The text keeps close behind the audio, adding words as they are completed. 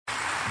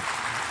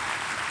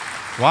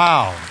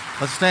Wow.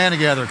 Let's stand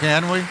together,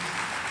 can we?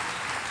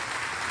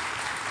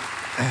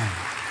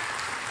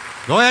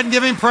 Go ahead and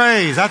give him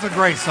praise. That's a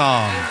great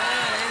song.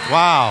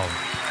 Wow.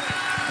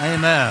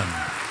 Amen.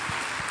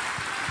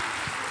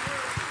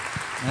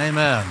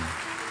 Amen.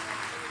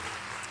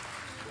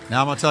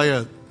 Now I'm going to tell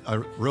you a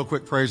real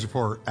quick praise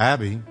report.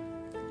 Abby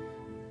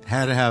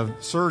had to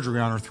have surgery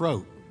on her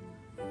throat.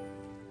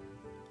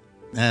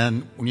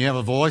 And when you have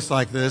a voice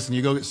like this and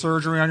you go get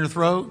surgery on your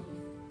throat,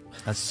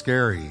 that's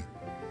scary.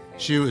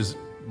 She was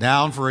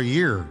down for a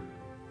year.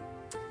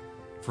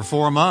 For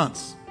 4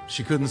 months,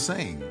 she couldn't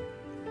sing.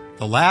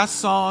 The last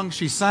song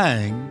she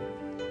sang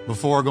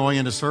before going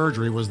into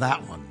surgery was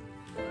that one.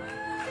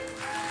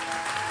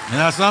 Isn't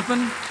that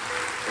something?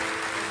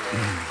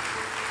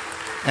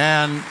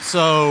 And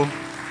so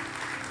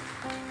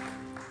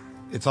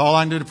it's all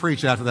I can do to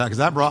preach after that, because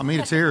that brought me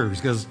to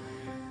tears, because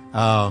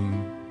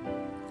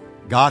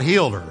God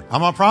healed her.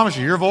 I'm going to promise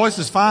you, your voice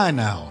is fine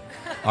now.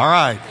 All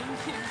right.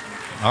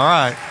 All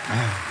right.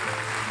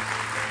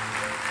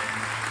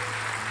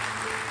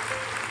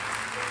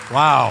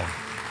 Wow.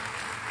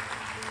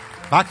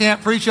 If I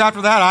can't preach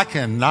after that, I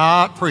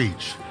cannot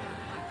preach.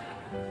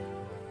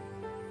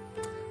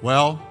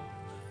 Well,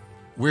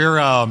 we're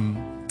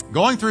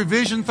going through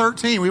Vision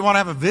 13. We want to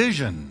have a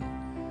vision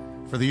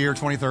for the year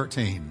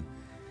 2013.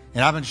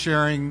 And I've been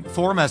sharing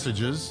 4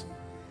 messages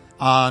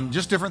on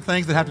just different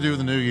things that have to do with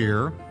the new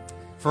year.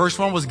 First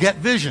one was get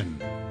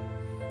vision.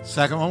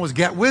 Second one was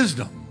get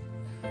wisdom.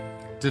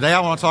 Today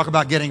I want to talk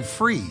about getting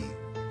free.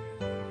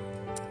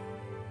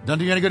 Doesn't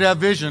do you any good to have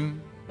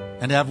vision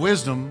and to have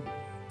wisdom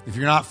if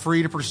you're not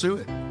free to pursue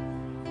it.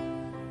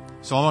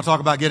 So I want to talk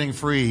about getting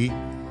free.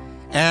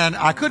 And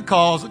I could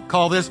call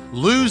this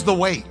lose the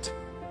weight.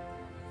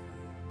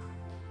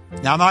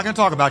 Now I'm not going to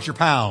talk about your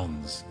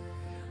pounds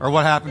or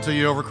what happened to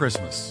you over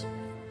Christmas.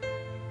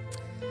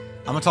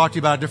 I'm going to talk to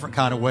you about a different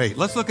kind of weight.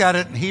 Let's look at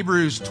it in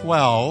Hebrews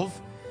 12.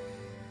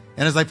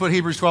 And as I put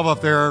Hebrews 12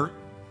 up there,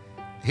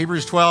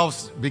 Hebrews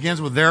 12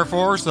 begins with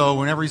therefore. So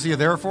whenever you see a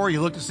therefore,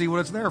 you look to see what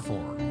it's there for.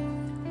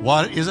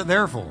 What is it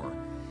there for?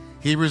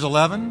 Hebrews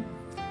 11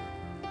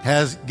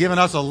 has given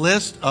us a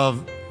list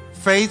of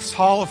faith's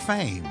hall of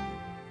fame.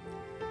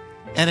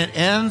 And it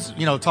ends,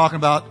 talking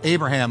about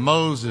Abraham,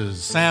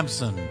 Moses,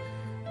 Samson,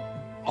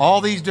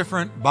 all these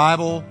different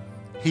Bible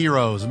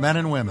heroes, men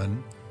and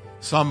women.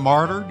 Some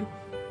martyred,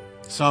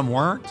 some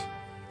weren't.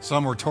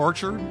 Some were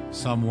tortured,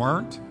 some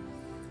weren't.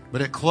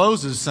 But it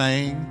closes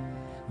saying,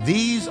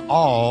 these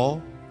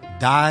all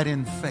died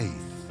in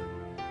faith.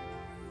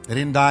 They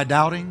didn't die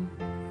doubting.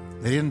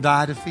 They didn't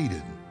die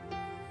defeated.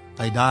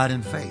 They died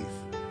in faith.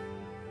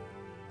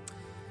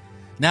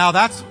 Now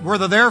that's where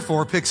the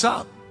therefore picks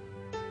up.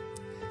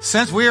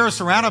 Since we are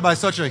surrounded by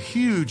such a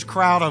huge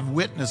crowd of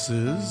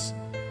witnesses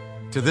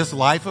to this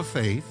life of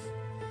faith,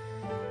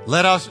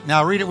 let us,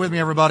 now read it with me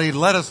everybody,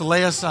 let us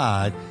lay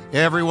aside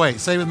every weight.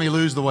 Say with me,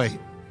 lose the weight.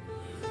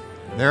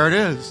 There it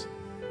is.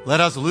 Let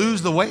us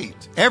lose the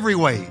weight, every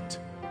weight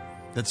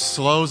that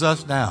slows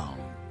us down.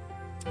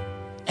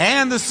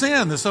 And the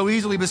sin that so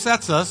easily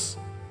besets us.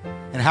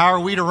 And how are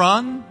we to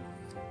run?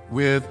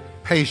 With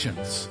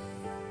patience.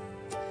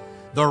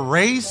 The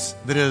race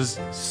that is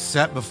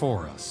set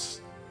before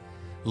us.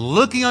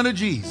 Looking unto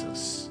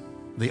Jesus,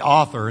 the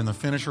author and the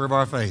finisher of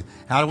our faith.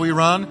 How do we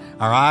run?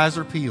 Our eyes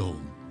are peeled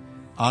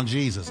on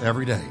Jesus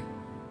every day.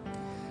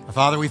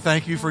 Father, we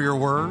thank you for your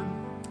word.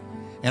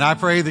 And I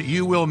pray that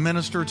you will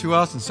minister to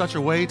us in such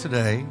a way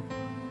today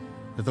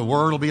that the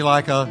word will be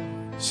like a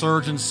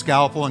surgeon's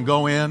scalpel and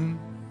go in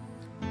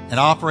and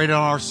operate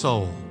on our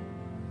soul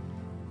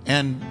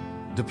and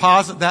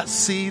deposit that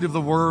seed of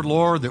the word,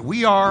 Lord, that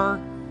we are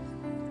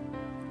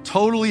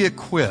totally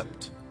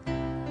equipped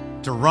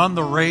to run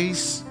the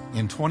race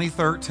in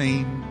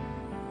 2013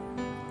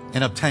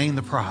 and obtain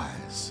the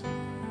prize.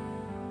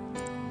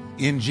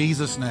 In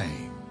Jesus'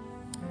 name,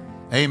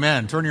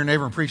 amen. Turn to your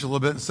neighbor and preach a little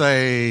bit and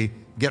say,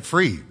 get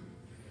free.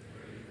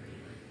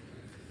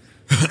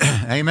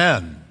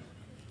 Amen.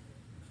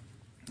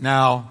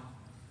 Now,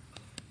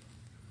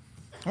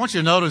 I want you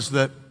to notice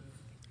that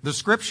the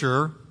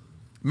scripture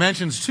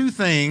mentions 2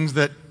 things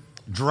that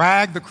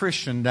drag the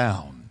Christian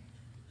down.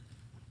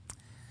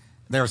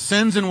 There are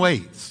sins and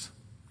weights.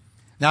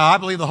 Now, I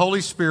believe the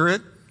Holy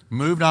Spirit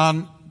moved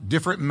on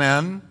different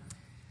men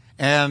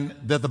and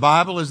that the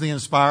Bible is the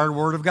inspired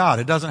Word of God.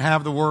 It doesn't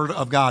have the Word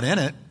of God in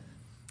it.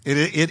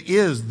 It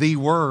is the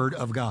Word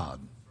of God.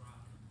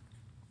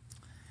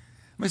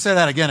 Let me say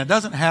that again. It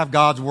doesn't have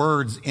God's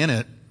words in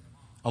it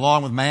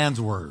along with man's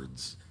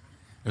words.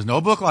 There's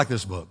no book like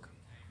this book.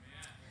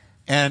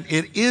 And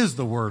it is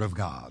the Word of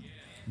God.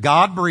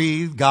 God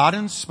breathed, God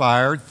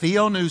inspired.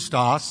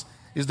 Theopneustos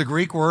is the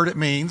Greek word. It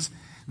means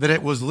that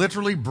it was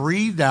literally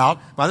breathed out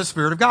by the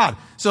Spirit of God.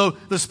 So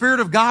the Spirit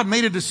of God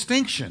made a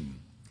distinction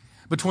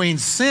between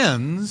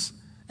sins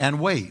and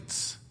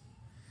weights.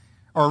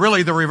 Or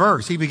really the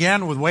reverse. He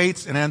began with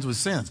weights and ends with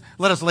sins.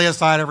 Let us lay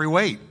aside every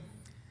weight.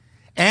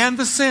 And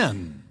the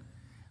sin.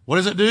 What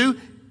does it do?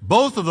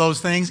 Both of those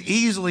things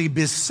easily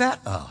beset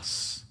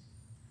us.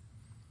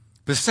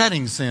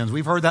 Besetting sins.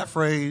 We've heard that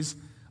phrase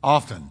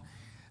often.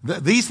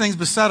 These things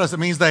beset us. It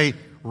means they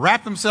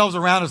wrap themselves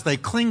around us. They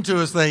cling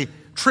to us. They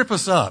trip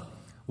us up.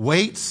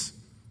 Weights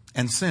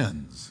and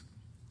sins.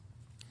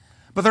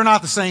 But they're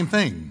not the same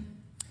thing.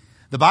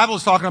 The Bible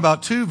is talking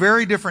about two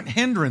very different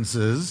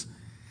hindrances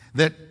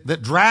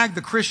that drag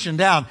the Christian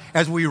down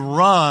as we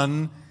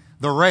run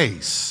the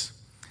race.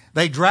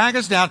 They drag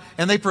us down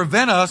and they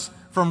prevent us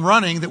from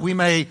running that we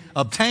may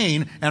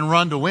obtain and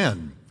run to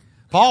win.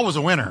 Paul was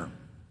a winner.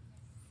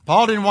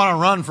 Paul didn't want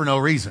to run for no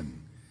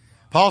reason.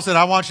 Paul said,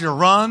 I want you to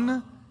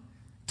run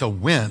to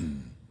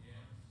win.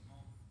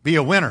 Be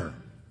a winner.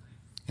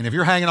 And if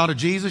you're hanging on to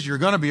Jesus, you're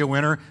going to be a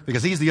winner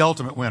because he's the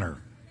ultimate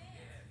winner.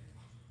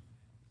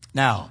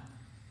 Now,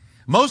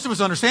 most of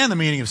us understand the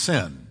meaning of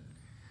sin.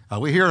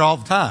 We hear it all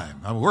the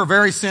time. We're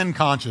very sin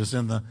conscious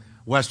in the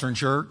Western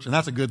church, and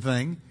that's a good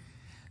thing.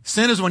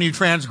 Sin is when you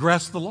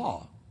transgress the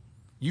law.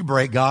 You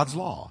break God's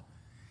law.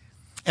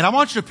 And I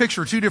want you to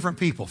picture two different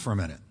people for a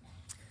minute.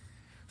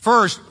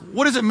 First,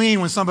 what does it mean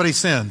when somebody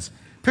sins?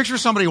 Picture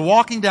somebody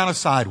walking down a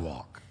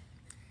sidewalk,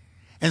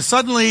 and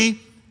suddenly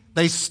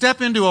they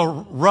step into a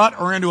rut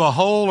or into a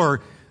hole,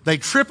 or they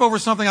trip over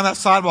something on that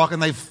sidewalk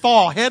and they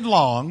fall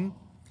headlong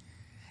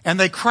and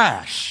they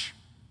crash.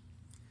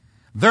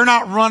 They're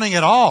not running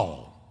at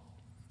all.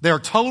 They're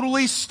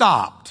totally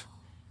stopped.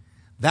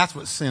 That's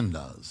what sin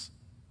does.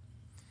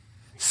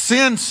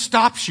 Sin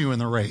stops you in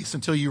the race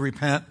until you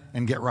repent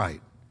and get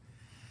right.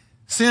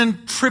 Sin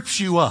trips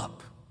you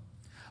up,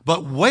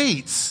 but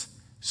weights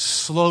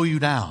slow you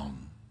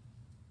down.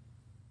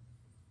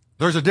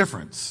 There's a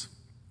difference.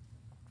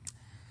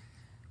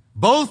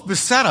 Both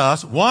beset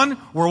us. One,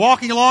 we're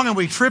walking along and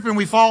we trip and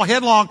we fall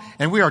headlong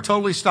and we are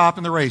totally stopped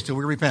in the race till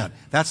we repent.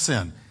 That's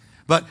sin.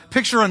 But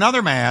picture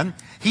another man.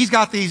 He's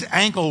got these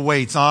ankle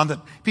weights on that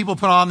people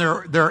put on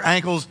their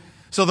ankles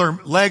so their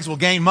legs will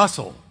gain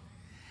muscle.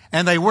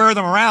 And they wear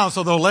them around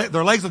so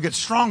their legs will get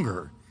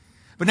stronger.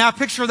 But now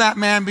picture that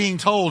man being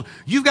told,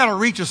 you've got to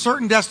reach a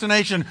certain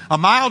destination a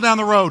mile down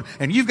the road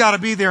and you've got to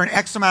be there in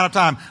X amount of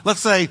time.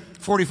 Let's say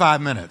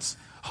 45 minutes.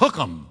 Hook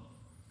him.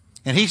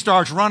 And he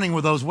starts running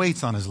with those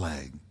weights on his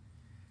leg.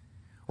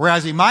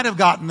 Whereas he might have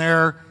gotten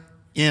there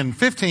in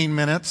 15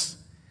 minutes,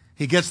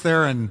 he gets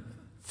there in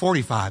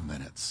 45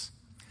 minutes.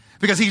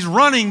 Because he's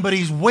running, but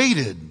he's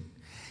weighted.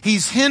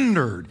 He's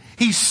hindered.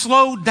 He's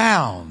slowed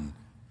down.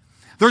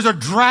 There's a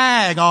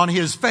drag on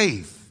his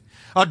faith.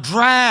 A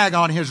drag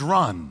on his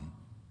run.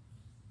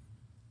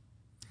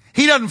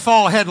 He doesn't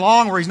fall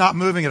headlong where he's not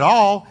moving at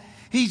all.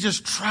 He's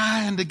just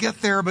trying to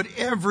get there, but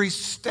every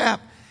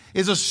step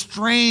is a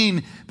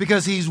strain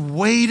because he's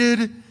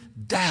weighted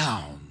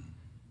down.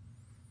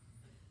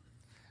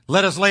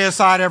 Let us lay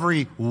aside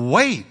every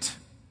weight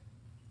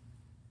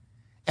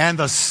and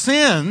the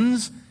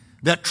sins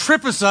that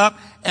trip us up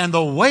and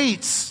the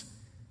weights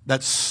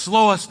that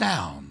slow us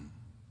down.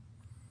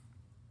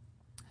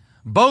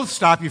 Both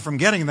stop you from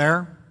getting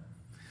there.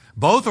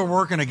 Both are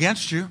working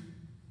against you.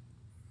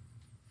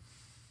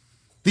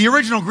 The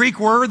original Greek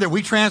word that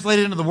we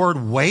translated into the word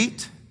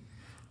weight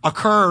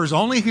occurs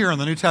only here in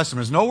the New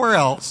Testament. There's nowhere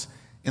else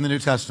in the New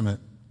Testament.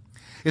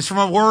 It's from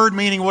a word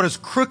meaning what is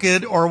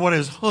crooked or what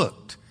is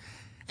hooked.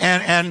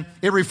 And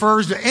it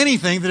refers to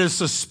anything that is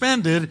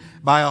suspended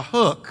by a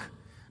hook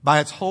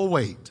by its whole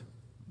weight.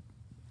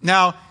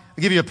 Now, I'll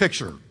give you a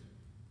picture.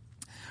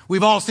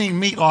 We've all seen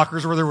meat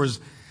lockers where there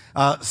was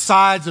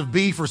sides of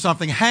beef or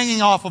something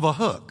hanging off of a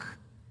hook.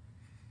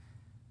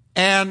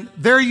 And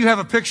there you have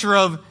a picture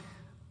of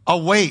a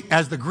weight.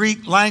 As the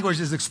Greek language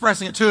is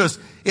expressing it to us,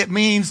 it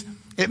means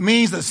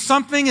that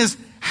something is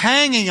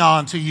hanging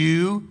on to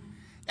you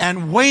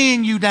and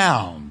weighing you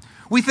down.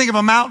 We think of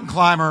a mountain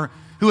climber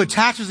who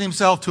attaches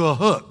himself to a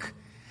hook.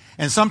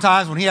 And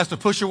sometimes when he has to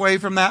push away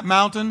from that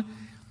mountain,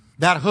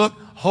 that hook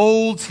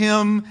holds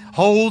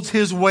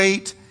his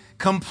weight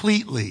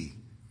completely,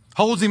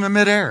 holds him in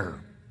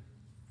midair.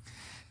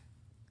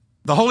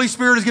 The Holy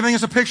Spirit is giving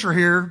us a picture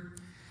here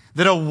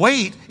that a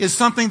weight is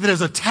something that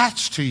is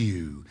attached to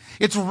you.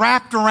 It's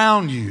wrapped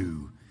around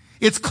you.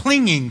 It's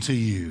clinging to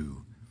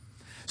you.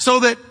 So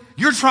that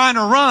you're trying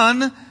to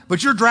run,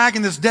 but you're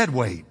dragging this dead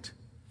weight.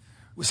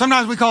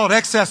 Sometimes we call it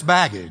excess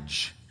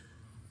baggage.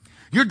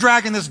 You're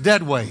dragging this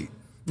dead weight.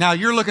 Now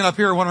you're looking up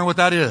here wondering what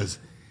that is.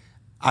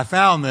 I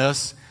found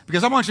this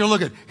because I want you to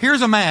look at,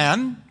 here's a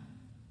man.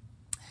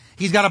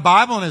 He's got a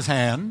Bible in his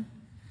hand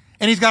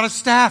and he's got a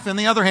staff in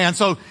the other hand.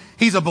 So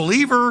he's a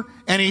believer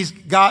and he's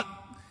got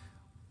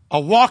a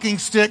walking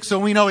stick, so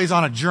we know he's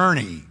on a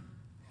journey.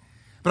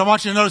 But I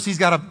want you to notice he's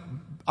got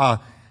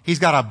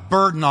a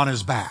burden on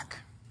his back.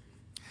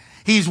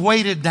 He's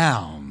weighted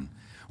down.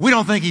 We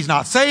don't think he's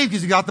not saved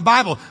because he got the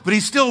Bible, but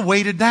he's still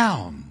weighted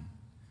down.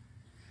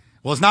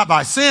 Well, it's not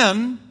by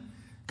sin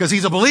because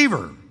he's a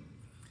believer,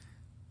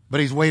 but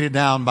he's weighted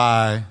down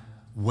by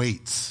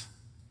weights.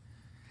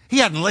 He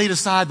hadn't laid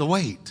aside the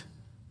weight.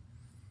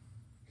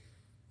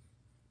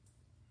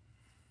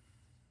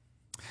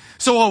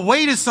 So a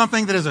weight is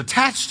something that is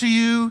attached to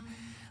you,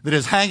 that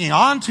is hanging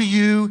on to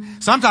you.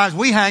 Sometimes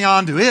we hang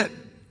on to it.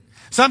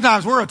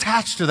 Sometimes we're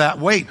attached to that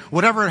weight,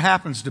 whatever it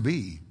happens to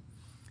be.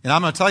 And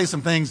I'm going to tell you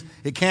some things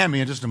it can be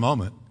in just a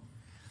moment.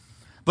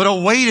 But a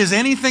weight is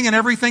anything and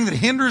everything that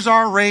hinders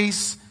our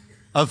race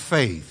of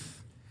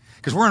faith.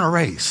 Because we're in a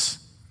race.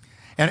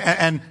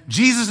 And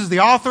Jesus is the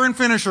author and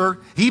finisher.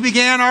 He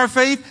began our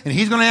faith, and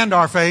He's going to end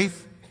our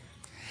faith.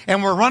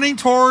 And we're running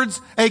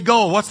towards a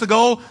goal. What's the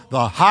goal?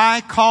 The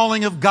high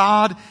calling of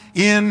God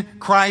in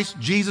Christ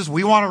Jesus.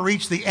 We want to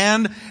reach the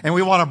end, and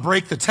we want to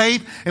break the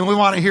tape, and we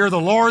want to hear the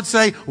Lord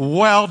say,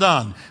 well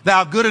done,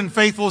 thou good and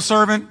faithful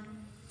servant.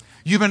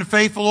 You've been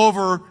faithful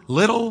over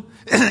little.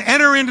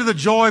 Enter into the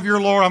joy of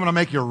your Lord. I'm going to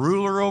make you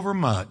ruler over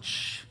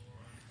much.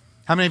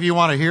 How many of you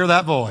want to hear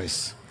that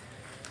voice?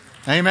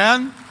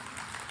 Amen?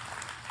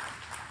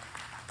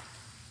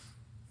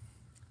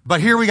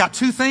 But here we got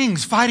two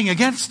things fighting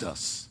against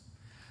us.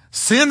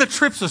 Sin that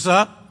trips us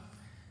up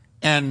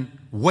and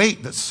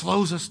weight that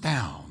slows us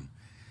down.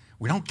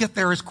 We don't get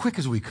there as quick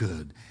as we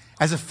could,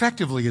 as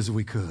effectively as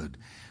we could.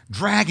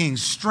 Dragging,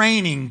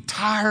 straining,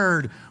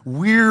 tired,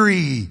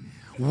 weary.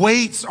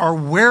 Weights are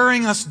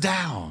wearing us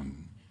down.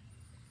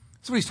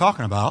 That's what he's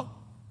talking about.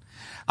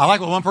 I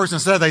like what one person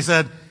said. They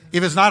said,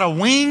 if it's not a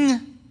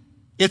wing,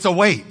 it's a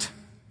weight.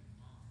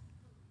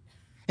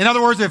 In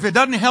other words, if it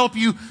doesn't help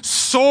you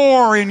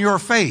soar in your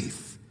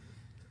faith,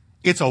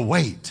 it's a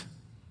weight.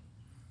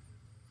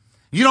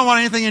 You don't want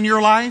anything in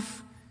your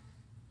life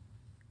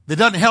that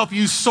doesn't help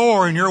you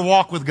soar in your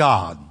walk with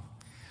God.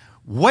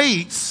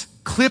 Weights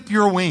clip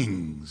your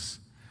wings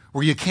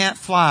where you can't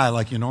fly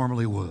like you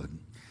normally would.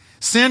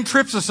 Sin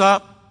trips us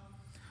up.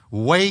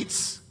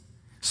 Weights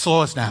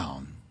slow us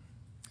down.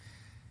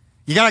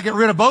 You got to get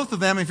rid of both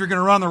of them if you're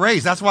going to run the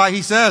race. That's why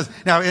he says,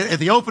 now at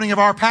the opening of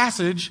our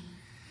passage,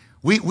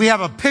 we have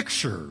a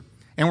picture,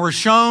 and we're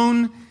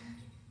shown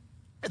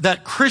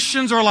that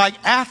Christians are like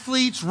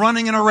athletes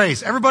running in a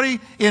race. Everybody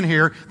in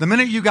here, the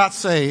minute you got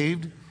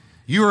saved,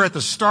 you were at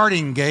the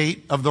starting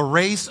gate of the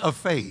race of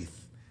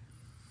faith.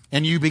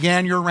 And you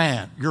began your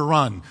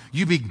run.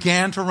 You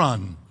began to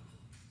run.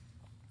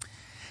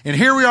 And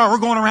here we are, we're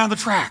going around the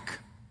track.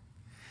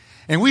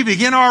 And we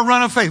begin our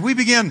run of faith. We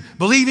begin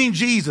believing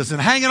Jesus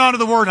and hanging on to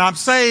the Word, and I'm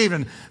saved,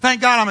 and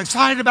thank God I'm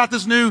excited about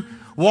this new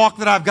walk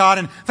that I've got,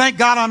 and thank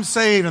God I'm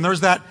saved, and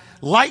there's that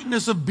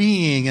lightness of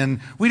being, and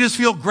we just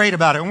feel great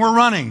about it, and we're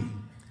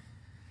running.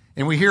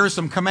 And we hear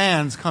some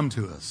commands come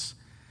to us.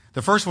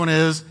 The first one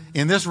is,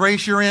 in this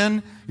race you're in,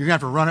 you're going to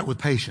have to run it with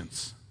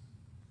patience.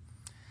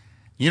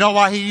 You know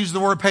why he used the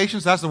word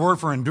patience? That's the word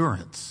for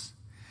endurance.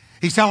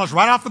 He's telling us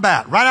right off the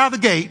bat, right out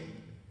of the gate,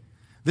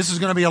 this is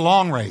going to be a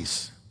long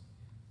race.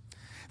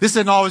 This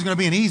isn't always going to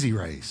be an easy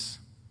race.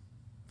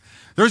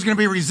 There's going to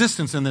be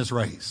resistance in this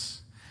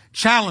race.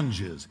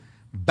 Challenges,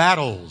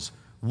 battles,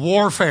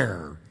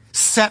 warfare,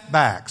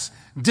 setbacks,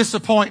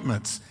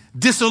 disappointments,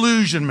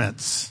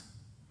 disillusionments,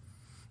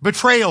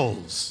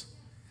 betrayals,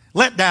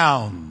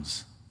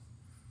 letdowns.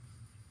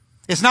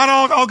 It's not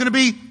all going to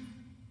be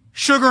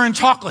sugar and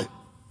chocolate.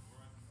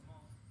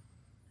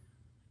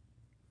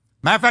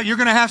 Matter of fact, you're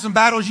going to have some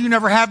battles you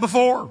never had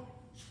before.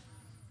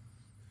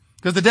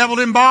 Because the devil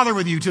didn't bother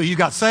with you till you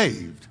got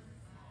saved.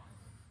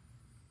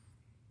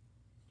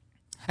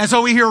 And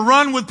so we hear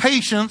run with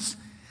patience.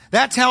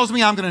 That tells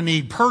me I'm going to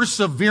need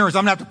perseverance.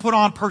 I'm going to have to put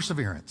on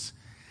perseverance.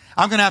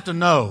 I'm going to have to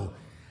know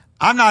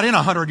I'm not in a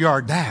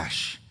 100-yard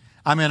dash.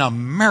 I'm in a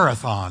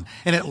marathon,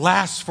 and it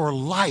lasts for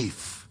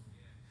life.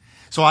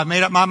 So I've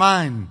made up my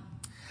mind.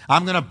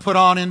 I'm going to put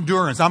on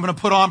endurance. I'm going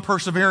to put on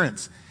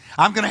perseverance.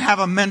 I'm going to have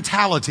a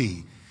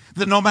mentality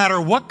that no matter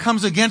what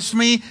comes against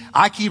me,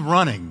 I keep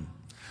running.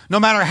 No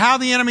matter how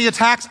the enemy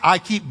attacks, I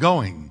keep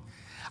going.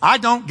 I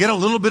don't get a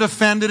little bit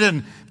offended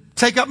and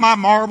take up my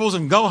marbles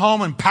and go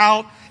home and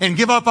pout and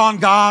give up on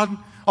God.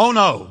 Oh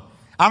no.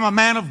 I'm a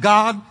man of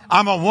God.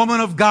 I'm a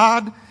woman of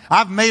God.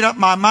 I've made up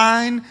my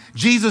mind.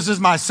 Jesus is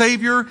my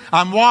Savior.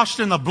 I'm washed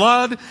in the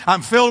blood.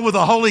 I'm filled with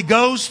the Holy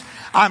Ghost.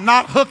 I'm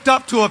not hooked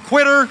up to a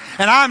quitter,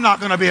 and I'm not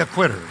going to be a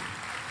quitter.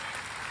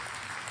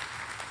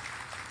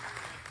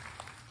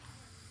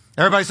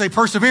 Everybody say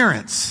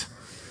perseverance.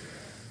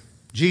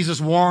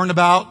 Jesus warned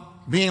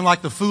about being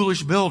like the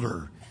foolish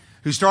builder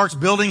who starts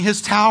building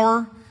his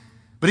tower,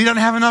 but he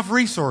doesn't have enough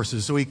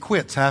resources, so he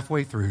quits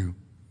halfway through.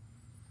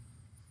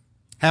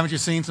 Haven't you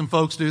seen some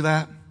folks do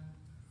that?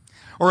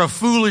 Or a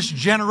foolish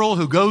general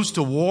who goes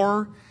to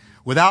war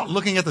without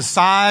looking at the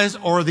size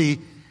or the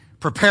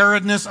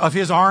preparedness of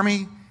his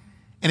army,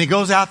 and he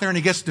goes out there and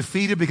he gets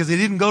defeated because he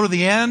didn't go to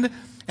the end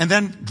and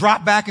then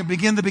drop back and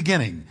begin the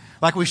beginning,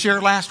 like we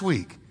shared last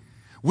week.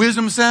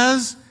 Wisdom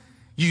says,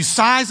 you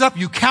size up,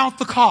 you count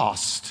the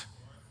cost.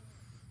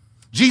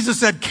 Jesus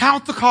said,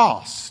 count the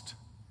cost.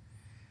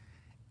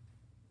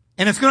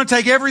 And it's going to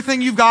take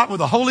everything you've got with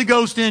the Holy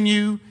Ghost in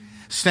you,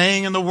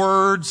 staying in the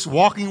words,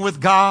 walking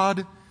with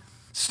God,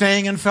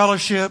 staying in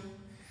fellowship,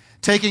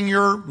 taking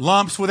your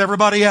lumps with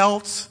everybody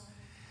else.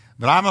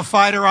 But I'm a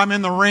fighter, I'm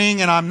in the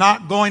ring, and I'm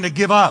not going to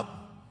give up.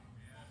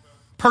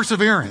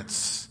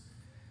 Perseverance.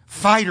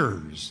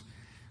 Fighters.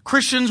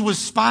 Christians with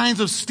spines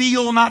of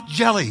steel, not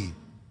jelly.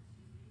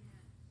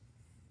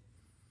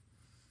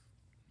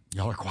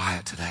 Y'all are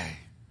quiet today.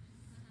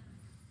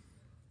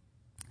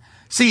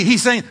 See,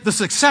 he's saying the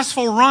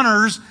successful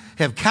runners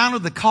have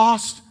counted the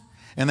cost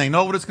and they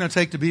know what it's going to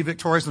take to be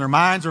victorious, and their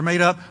minds are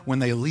made up when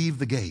they leave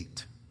the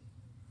gate.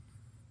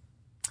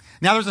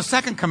 Now there's a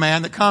second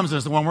command that comes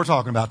as the one we're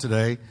talking about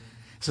today. It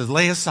says,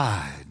 lay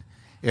aside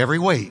every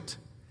weight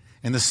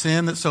and the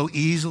sin that so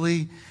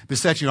easily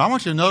besets you. I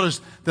want you to notice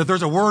that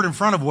there's a word in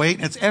front of weight,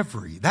 and it's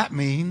every. That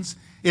means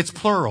it's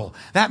plural.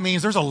 That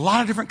means there's a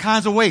lot of different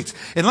kinds of weights.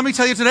 And let me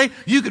tell you today,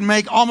 you can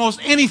make almost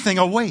anything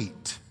a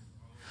weight.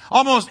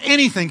 Almost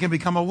anything can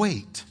become a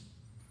weight.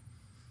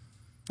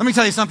 Let me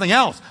tell you something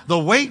else. The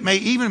weight may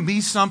even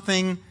be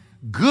something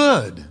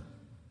good,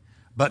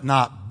 but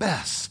not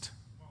best.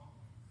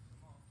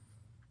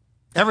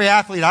 Every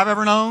athlete I've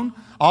ever known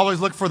always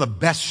looked for the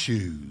best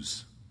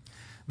shoes,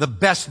 the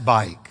best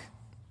bike,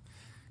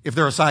 if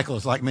they're a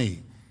cyclist like me.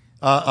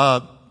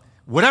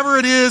 Whatever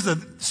it is,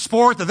 the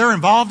sport that they're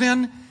involved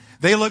in,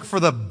 they look for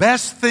the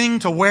best thing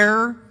to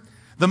wear,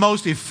 the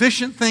most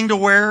efficient thing to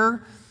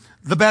wear,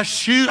 the best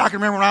shoe. I can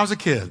remember when I was a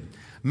kid.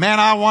 Man,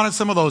 I wanted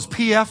some of those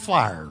PF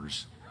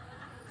Flyers.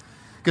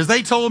 Because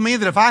they told me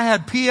that if I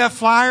had PF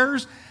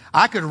Flyers,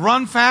 I could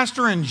run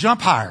faster and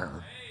jump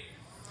higher.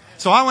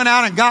 So I went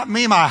out and got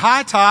me my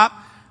high top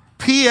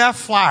PF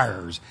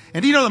Flyers.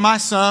 And do you know that my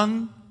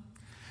son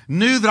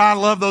knew that I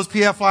loved those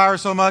PF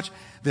Flyers so much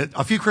that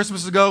a few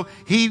Christmases ago,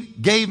 he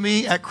gave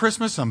me at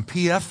Christmas some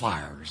PF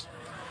Flyers.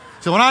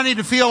 So when I need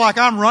to feel like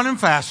I'm running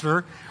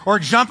faster or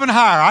jumping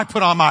higher, I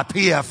put on my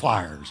PF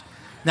Flyers.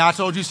 Now I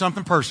told you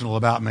something personal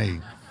about me.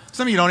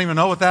 Some of you don't even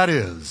know what that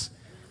is.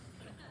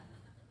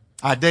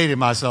 I dated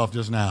myself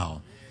just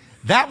now.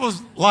 That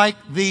was like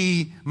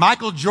the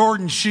Michael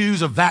Jordan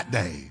shoes of that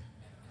day.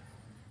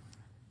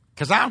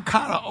 Because I'm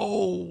kind of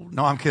old.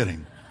 No, I'm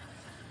kidding.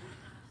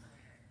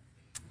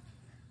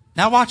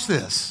 Now watch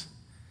this.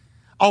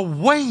 A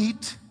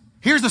weight,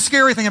 here's the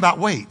scary thing about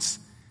weights.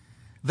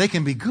 They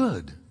can be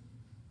good,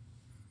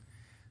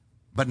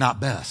 but not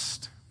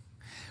best.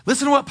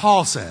 Listen to what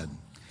Paul said.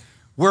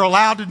 We're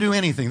allowed to do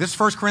anything. This is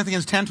 1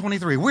 Corinthians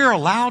 10:23. We're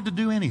allowed to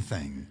do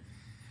anything,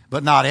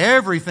 but not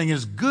everything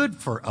is good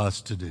for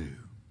us to do.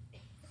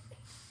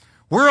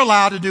 We're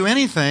allowed to do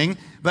anything,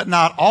 but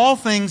not all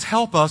things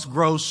help us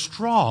grow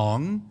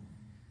strong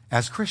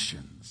as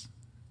Christians.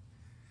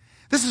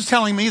 This is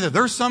telling me that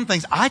there's some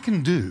things I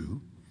can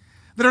do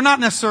that are not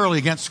necessarily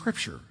against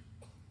Scripture,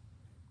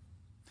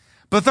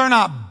 but they're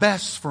not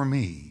best for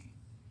me.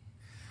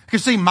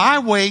 Because see, my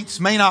weights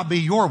may not be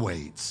your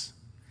weights,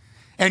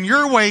 and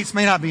your weights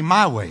may not be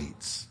my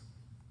weights.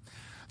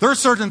 There are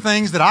certain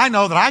things that I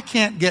know that I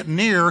can't get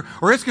near,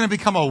 or it's going to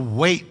become a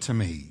weight to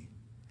me.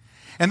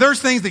 And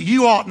there's things that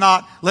you ought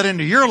not let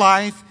into your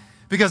life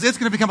because it's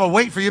going to become a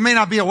weight for you. It may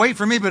not be a weight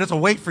for me, but it's a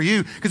weight for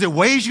you because it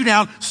weighs you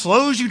down,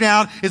 slows you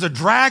down, is a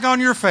drag on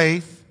your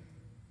faith.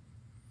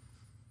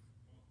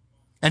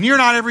 And you're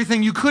not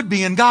everything you could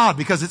be in God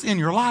because it's in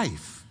your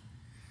life.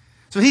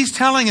 So he's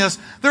telling us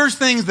there's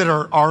things that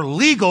are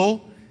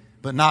legal,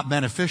 but not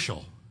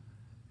beneficial.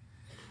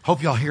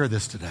 Hope y'all hear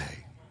this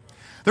today.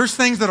 There's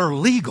things that are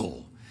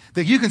legal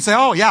that you can say,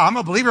 oh yeah, I'm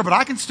a believer, but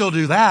I can still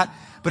do that.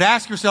 But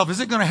ask yourself, is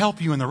it going to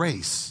help you in the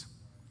race?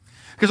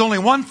 Because only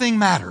one thing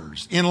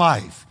matters in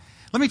life.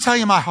 Let me tell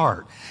you my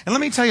heart. And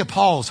let me tell you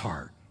Paul's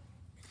heart.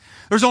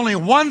 There's only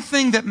one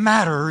thing that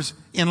matters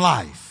in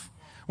life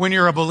when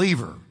you're a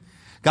believer.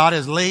 God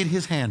has laid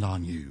his hand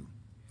on you.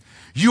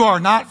 You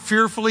are not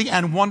fearfully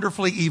and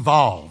wonderfully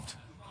evolved.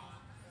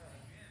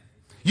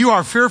 You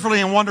are fearfully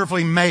and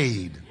wonderfully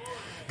made.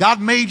 God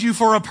made you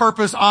for a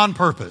purpose on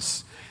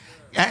purpose.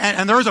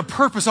 And there is a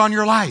purpose on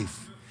your life.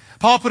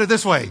 Paul put it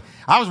this way.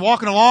 I was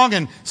walking along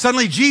and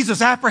suddenly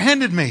Jesus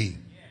apprehended me.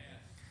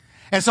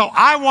 And so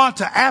I want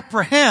to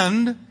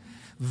apprehend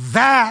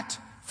that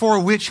for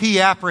which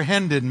he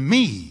apprehended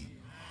me.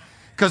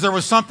 Because there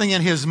was something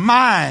in his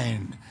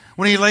mind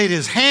when he laid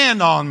his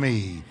hand on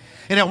me.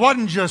 And it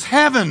wasn't just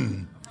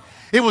heaven.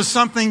 It was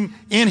something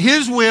in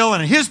his will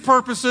and his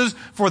purposes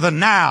for the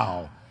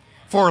now,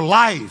 for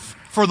life,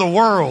 for the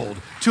world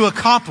to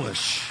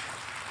accomplish.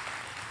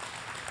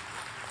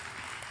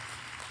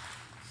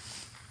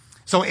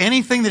 So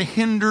anything that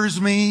hinders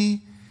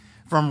me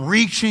from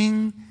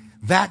reaching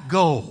that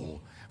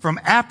goal, from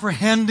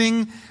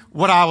apprehending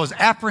what I was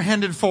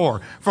apprehended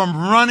for, from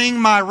running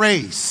my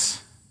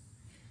race,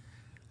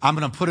 I'm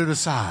going to put it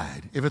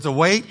aside. If it's a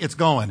weight, it's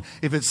going.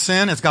 If it's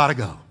sin, it's got to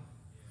go.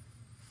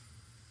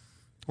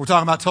 We're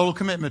talking about total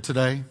commitment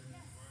today.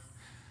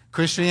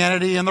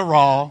 Christianity in the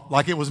raw,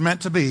 like it was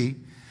meant to be.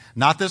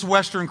 Not this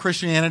Western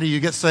Christianity, you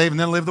get saved and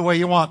then live the way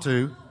you want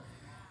to.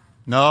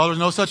 No, there's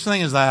no such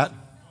thing as that.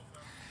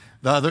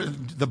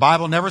 The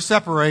Bible never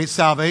separates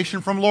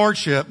salvation from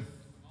lordship.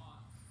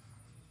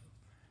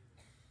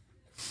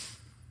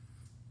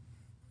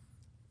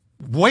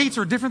 Weights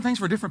are different things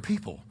for different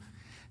people.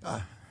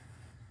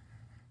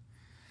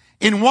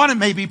 In one, it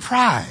may be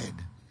pride.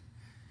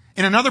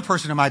 In another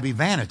person, it might be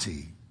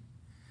vanity.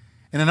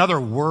 In another,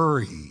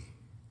 worry.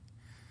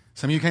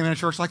 Some of you came in a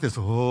church like this,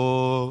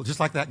 oh, just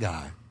like that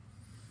guy.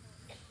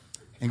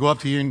 And go up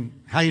to you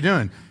and, how you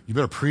doing? You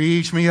better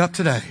preach me up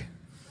today.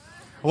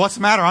 What's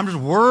the matter? I'm just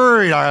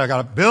worried. I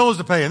got bills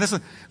to pay.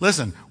 And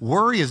listen,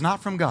 worry is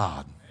not from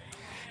God.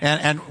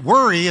 And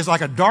worry is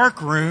like a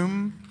dark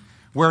room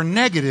where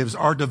negatives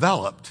are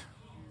developed.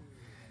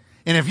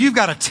 And if you've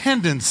got a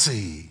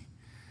tendency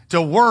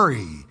to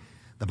worry,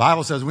 the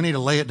Bible says we need to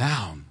lay it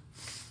down.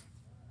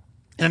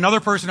 In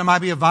another person, it might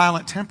be a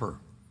violent temper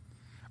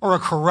or a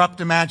corrupt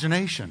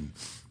imagination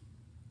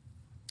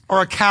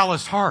or a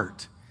calloused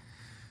heart.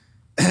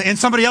 In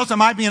somebody else, it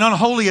might be an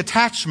unholy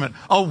attachment.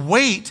 A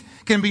weight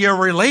can be a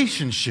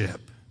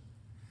relationship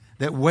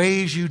that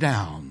weighs you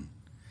down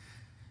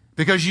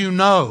because you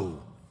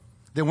know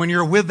that when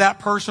you're with that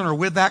person or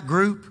with that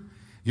group,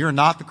 you're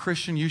not the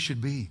Christian you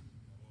should be.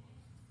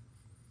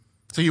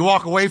 So you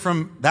walk away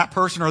from that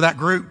person or that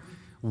group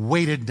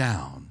weighted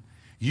down.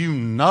 You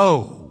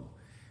know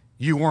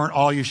you weren't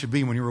all you should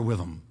be when you were with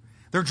them.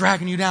 They're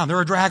dragging you down. They're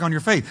a drag on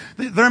your faith.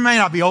 There may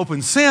not be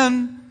open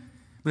sin,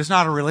 but it's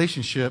not a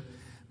relationship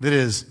that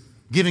is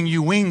giving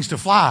you wings to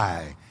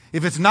fly.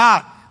 If it's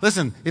not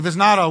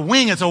a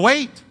wing, it's a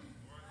weight.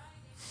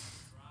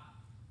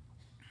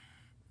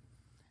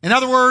 In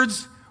other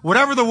words,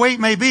 whatever the weight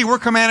may be, we're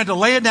commanded to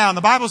lay it down.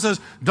 The Bible says,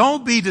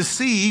 don't be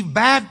deceived.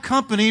 Bad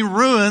company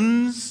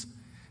ruins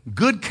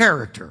good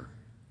character.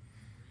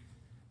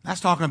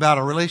 That's talking about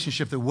a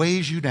relationship that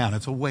weighs you down.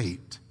 It's a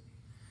weight.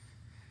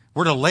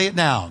 We're to lay it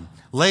down,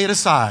 lay it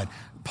aside.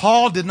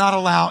 Paul did not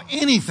allow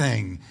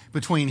anything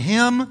between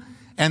him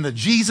and the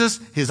Jesus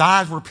his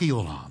eyes were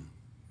peeled on.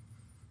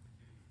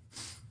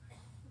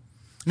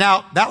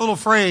 Now, that little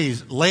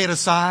phrase, lay it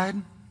aside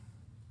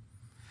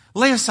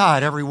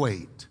every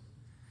weight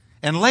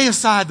and lay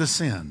aside the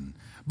sin,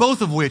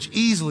 both of which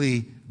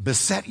easily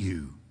beset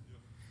you.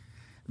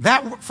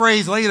 That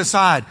phrase, lay it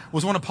aside,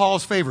 was one of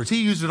Paul's favorites.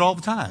 He used it all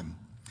the time.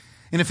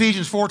 In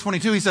Ephesians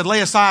 4:22, he said,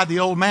 lay aside the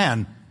old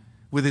man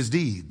with his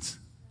deeds.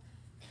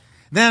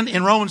 Then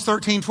in Romans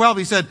 13:12,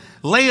 he said,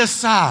 lay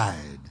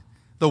aside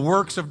the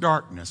works of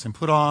darkness and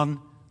put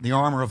on the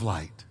armor of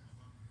light.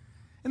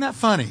 Isn't that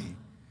funny?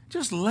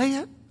 Just lay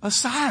it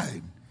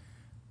aside.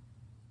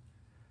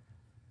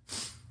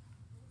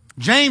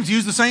 James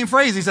used the same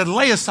phrase. He said,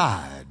 lay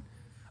aside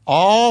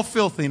all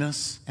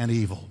filthiness and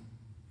evil.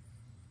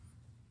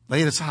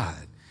 Lay it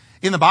aside.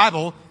 In the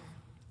Bible,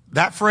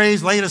 that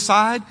phrase, lay it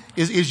aside,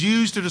 is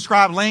used to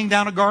describe laying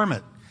down a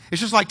garment. It's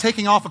just like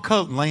taking off a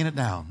coat and laying it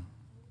down.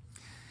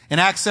 In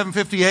Acts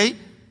 7:58,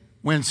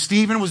 when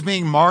Stephen was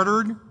being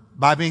martyred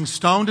by being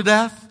stoned to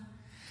death,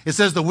 it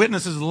says the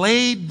witnesses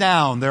laid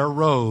down their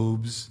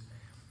robes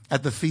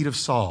at the feet of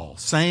Saul.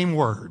 Same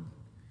word.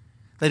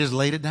 They just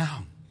laid it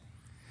down.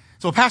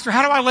 So, Pastor,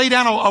 how do I lay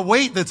down a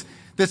weight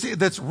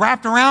that's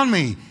wrapped around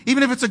me,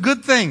 even if it's a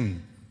good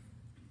thing?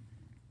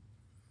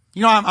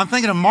 You know, I'm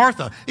thinking of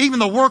Martha. Even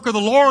the work of the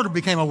Lord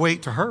became a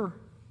weight to her.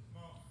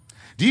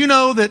 Do you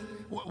know that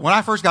when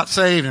I first got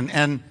saved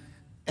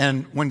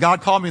and when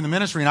God called me in the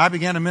ministry and I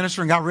began to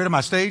minister and got rid of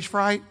my stage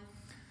fright,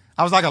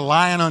 I was like a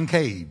lion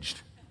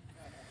uncaged.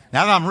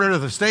 Now that I'm rid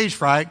of the stage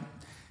fright,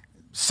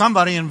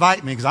 somebody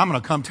invite me because I'm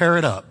going to come tear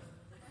it up.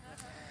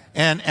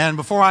 And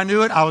before I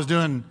knew it, I was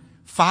doing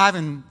 5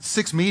 and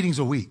 6 meetings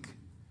a week.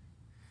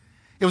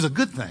 It was a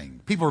good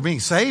thing. People were being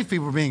saved.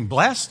 People were being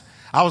blessed.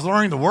 I was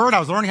learning the word. I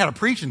was learning how to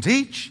preach and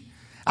teach.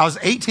 I was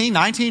 18,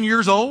 19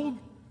 years old.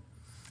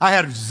 I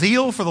had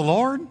zeal for the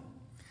Lord.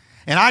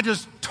 And I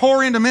just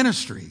tore into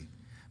ministry.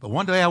 But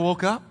one day I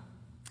woke up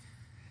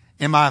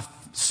and my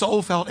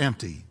soul felt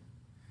empty.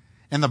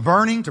 And the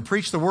burning to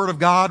preach the word of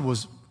God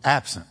was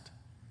absent.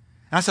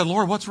 And I said,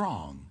 Lord, what's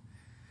wrong?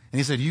 And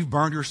he said, you've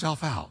burned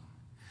yourself out.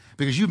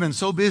 Because you've been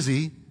so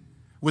busy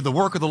with the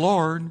work of the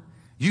Lord,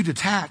 you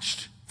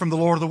detached from the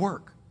Lord of the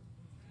work.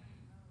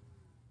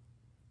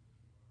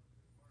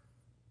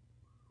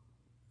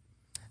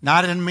 Now,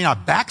 I didn't mean I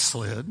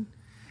backslid.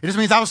 It just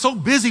means I was so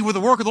busy with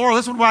the work of the Lord.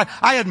 That's why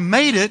I had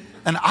made it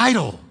an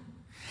idol.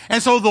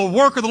 And so the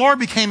work of the Lord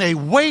became a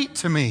weight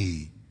to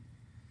me.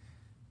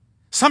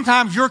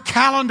 Sometimes your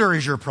calendar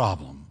is your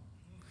problem.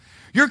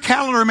 Your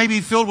calendar may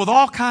be filled with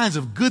all kinds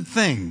of good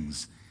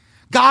things.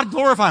 God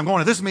glorify. I'm going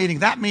to this meeting,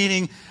 that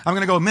meeting. I'm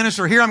going to go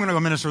minister here. I'm going to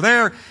go minister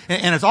there.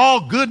 And it's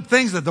all good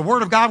things that the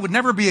Word of God would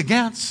never be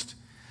against.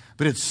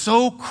 But it's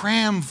so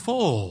crammed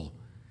full.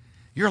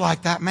 You're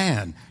like that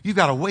man. You've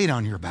got a weight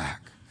on your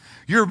back.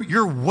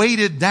 You're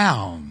weighted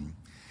down.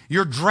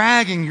 You're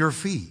dragging your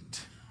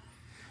feet.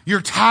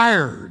 You're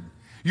tired.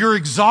 You're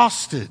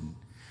exhausted.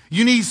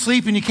 You need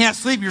sleep and you can't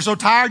sleep. You're so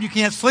tired you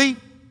can't sleep.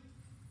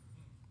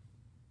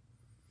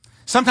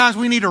 Sometimes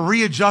we need to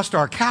readjust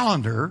our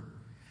calendar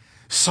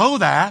so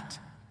that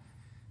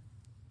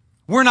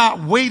we're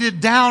not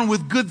weighted down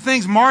with good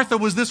things. Martha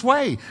was this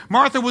way.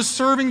 Martha was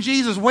serving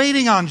Jesus,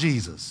 waiting on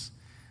Jesus,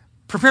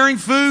 preparing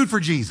food for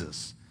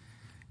Jesus.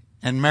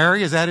 And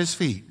Mary is at his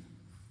feet,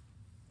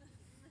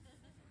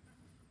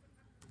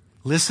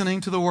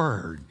 listening to the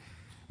word.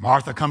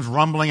 Martha comes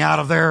rumbling out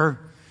of there,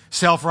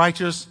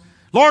 self-righteous.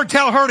 Lord,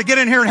 tell her to get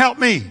in here and help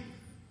me.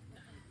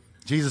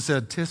 Jesus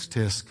said, tisk,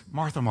 tisk,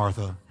 Martha,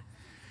 Martha,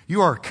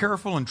 you are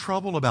careful and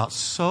troubled about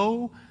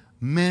so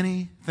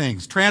many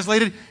things.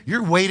 Translated,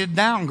 you're weighted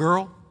down,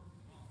 girl.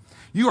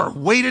 You are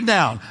weighted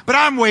down. But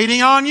I'm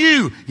waiting on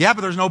you. Yeah,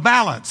 but there's no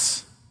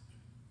balance.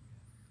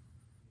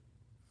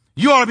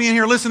 You ought to be in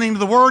here listening to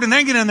the word and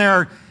then get in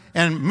there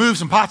and move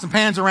some pots and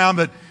pans around,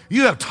 but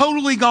you have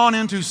totally gone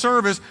into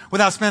service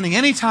without spending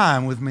any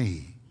time with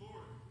me.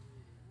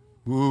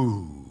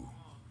 Ooh.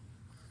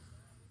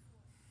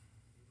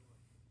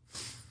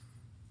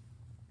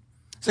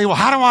 Say, well,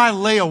 how do I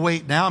lay a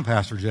weight down,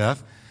 Pastor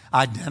Jeff?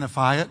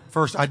 Identify it.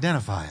 First,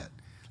 identify it.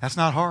 That's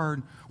not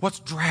hard. What's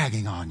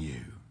dragging on you?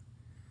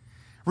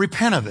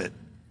 Repent of it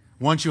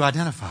once you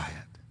identify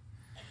it.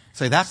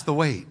 Say, that's the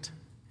weight.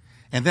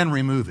 And then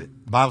remove it.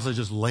 The Bible says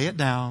just lay it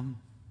down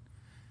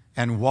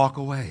and walk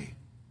away.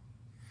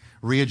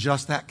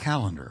 Readjust that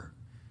calendar.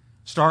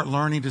 Start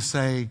learning to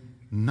say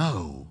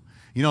no.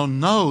 You know,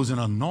 no's an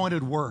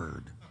anointed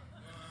word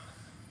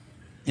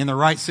in the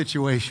right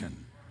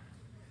situation.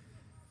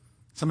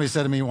 Somebody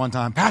said to me one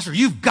time, Pastor,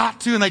 you've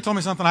got to, and they told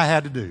me something I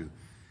had to do.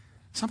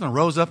 Something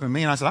rose up in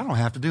me, and I said, I don't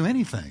have to do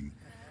anything.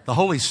 The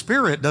Holy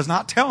Spirit does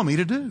not tell me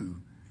to do.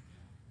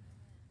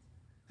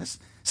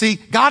 See,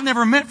 God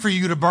never meant for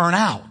you to burn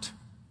out.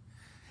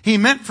 He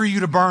meant for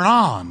you to burn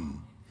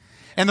on.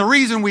 And the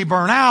reason we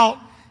burn out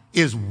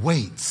is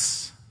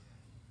weights.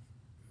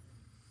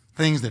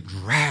 Things that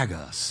drag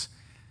us,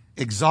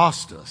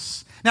 exhaust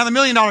us. Now, the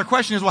million-dollar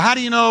question is, well, how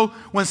do you know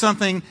when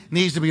something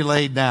needs to be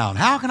laid down?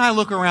 How can I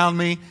look around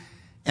me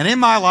and in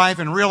my life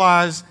and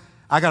realize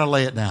I got to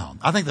lay it down?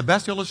 I think the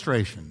best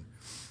illustration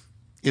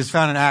is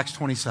found in Acts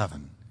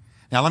 27.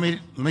 Now, let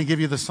me give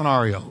you the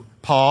scenario.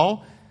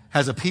 Paul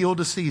has appealed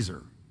to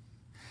Caesar.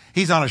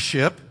 He's on a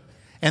ship,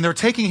 and they're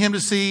taking him to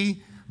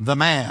see the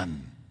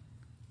man,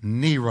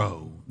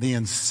 Nero, the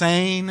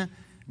insane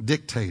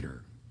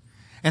dictator.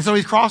 And so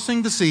he's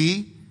crossing the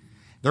sea.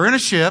 They're in a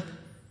ship,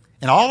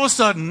 and all of a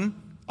sudden,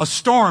 a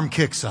storm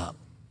kicks up.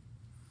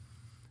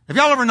 Have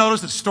y'all ever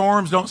noticed that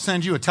storms don't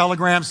send you a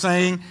telegram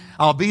saying,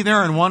 I'll be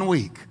there in 1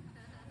 week?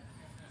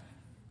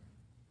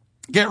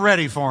 Get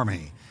ready for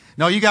me.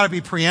 No, you got to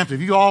be preemptive.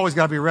 You always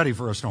got to be ready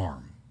for a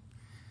storm.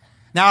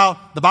 Now,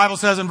 the Bible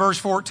says in verse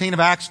 14 of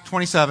Acts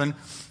 27,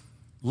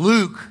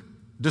 Luke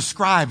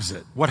describes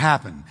it, what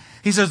happened.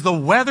 He says, the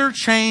weather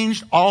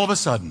changed all of a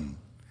sudden.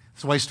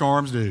 That's the way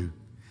storms do.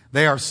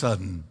 They are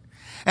sudden.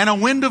 And a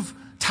wind of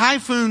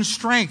typhoon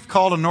strength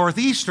called a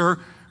northeaster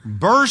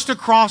burst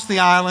across the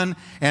island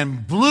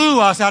and blew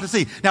us out to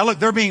sea. Now look,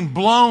 they're being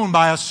blown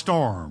by a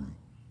storm.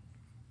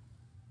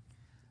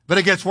 But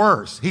it gets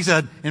worse. He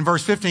said in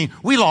verse 15,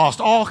 we lost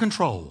all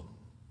control.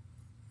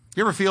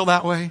 You ever feel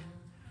that way?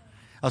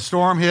 A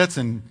storm hits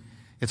and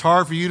it's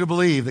hard for you to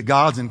believe that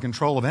God's in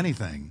control of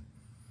anything.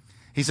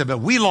 He said, but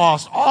we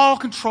lost all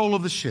control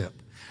of the ship.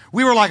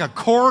 We were like a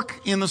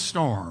cork in the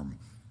storm,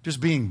 just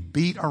being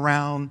beat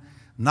around,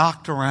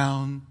 knocked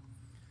around.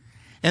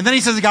 And then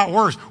he says it got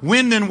worse.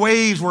 Wind and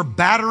waves were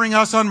battering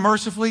us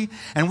unmercifully,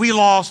 and we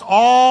lost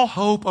all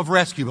hope of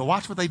rescue. But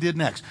watch what they did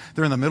next.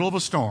 They're in the middle of a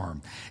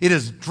storm. It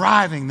is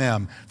driving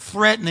them,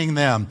 threatening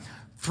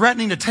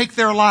to take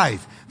their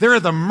life. They're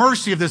at the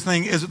mercy of this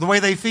thing, is the way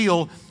they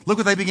feel. Look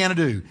what they began to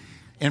do.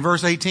 In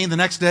verse 18, the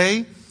next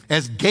day,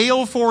 as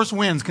gale force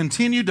winds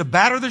continued to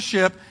batter the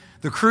ship,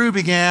 the crew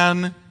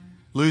began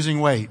losing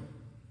weight.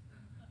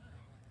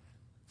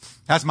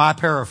 That's my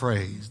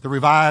paraphrase, the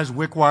Revised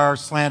Wickwire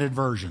slanted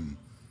version.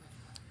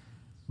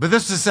 But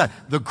this is said,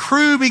 the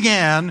crew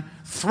began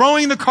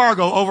throwing the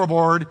cargo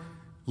overboard,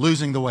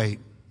 losing the weight.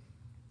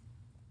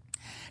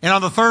 And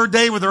on the third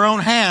day, with their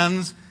own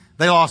hands,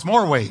 they lost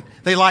more weight.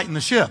 They lightened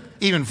the ship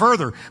even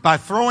further by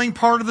throwing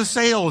part of the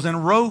sails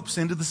and ropes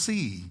into the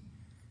sea.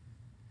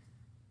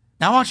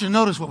 Now I want you to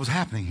notice what was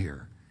happening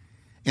here.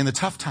 In the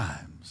tough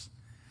times,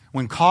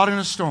 when caught in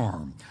a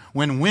storm,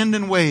 when wind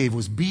and wave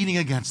was beating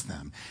against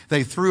them,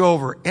 they threw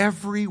over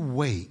every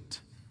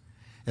weight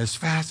as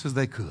fast as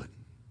they could.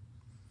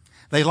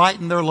 They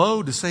lightened their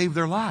load to save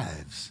their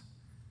lives.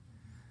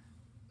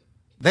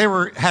 They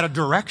had a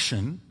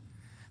direction.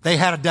 They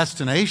had a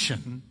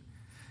destination.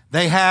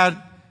 They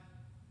had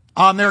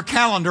on their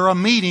calendar a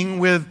meeting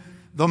with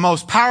the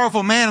most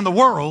powerful man in the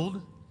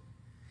world.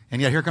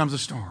 And yet here comes a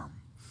storm.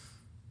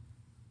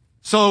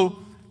 So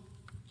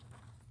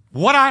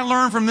what I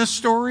learned from this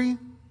story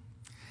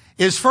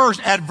is, first,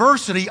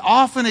 adversity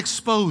often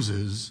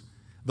exposes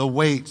the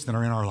weights that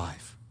are in our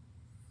life.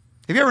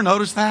 Have you ever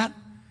noticed that?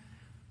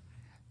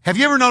 Have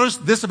you ever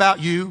noticed this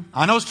about you?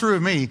 I know it's true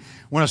of me.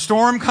 When a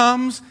storm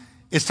comes,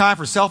 it's time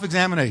for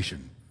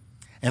self-examination.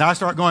 And I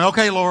start going,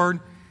 okay, Lord,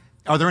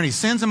 are there any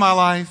sins in my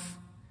life?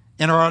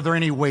 And are there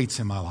any weights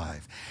in my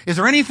life? Is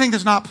there anything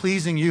that's not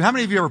pleasing you? How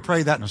many of you ever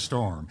prayed that in a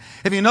storm?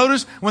 Have you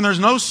noticed when there's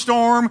no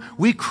storm,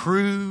 we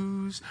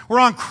cruise. We're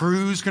on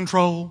cruise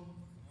control.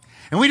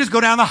 And we just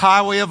go down the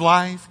highway of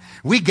life.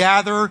 We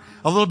gather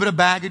a little bit of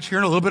baggage here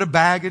and a little bit of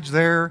baggage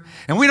there.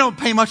 And we don't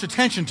pay much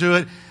attention to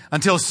it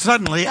until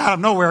suddenly, out of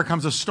nowhere,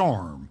 comes a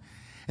storm.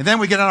 And then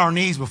we get on our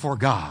knees before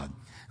God.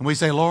 And we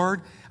say,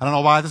 Lord, I don't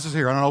know why this is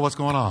here. I don't know what's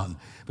going on.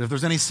 But if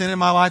there's any sin in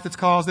my life that's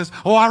caused this,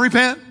 I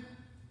repent.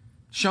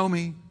 Show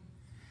me.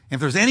 If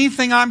there's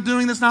anything I'm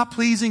doing that's not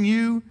pleasing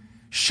you,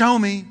 show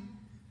me.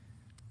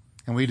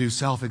 And we do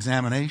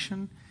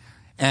self-examination.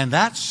 And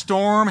that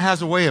storm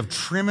has a way of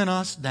trimming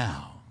us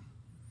down,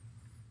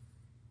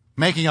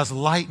 making us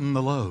lighten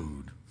the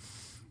load.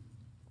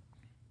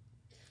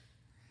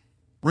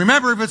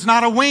 Remember, if it's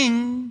not a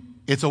wing,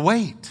 it's a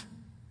weight.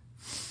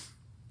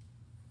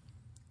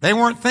 They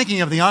weren't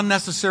thinking of the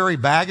unnecessary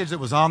baggage that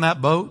was on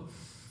that boat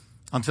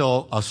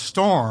until a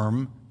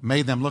storm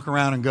made them look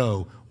around and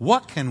go,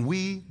 what can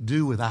we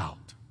do without?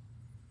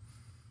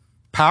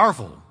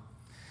 Powerful.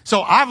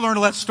 So I've learned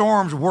to let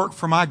storms work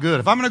for my good.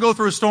 If I'm going to go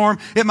through a storm,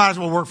 it might as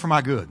well work for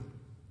my good.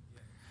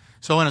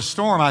 So in a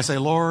storm, I say,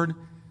 Lord,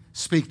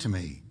 speak to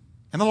me.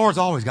 And the Lord's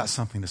always got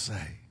something to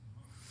say.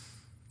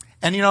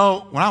 And you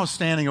know, when I was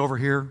standing over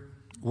here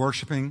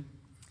worshiping,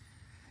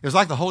 it was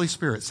like the Holy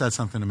Spirit said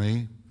something to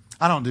me.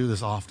 I don't do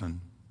this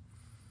often.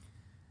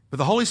 But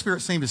the Holy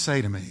Spirit seemed to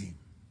say to me,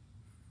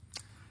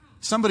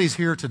 somebody's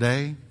here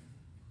today,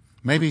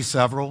 maybe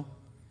several,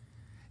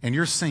 and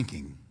you're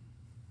sinking.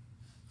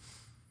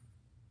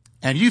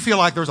 And you feel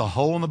like there's a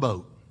hole in the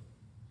boat.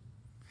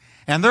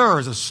 And there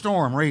is a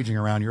storm raging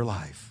around your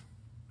life.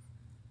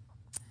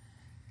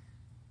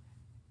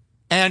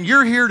 And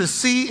you're here to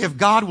see if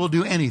God will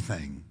do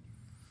anything.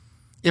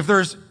 If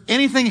there's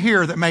anything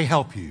here that may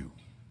help you.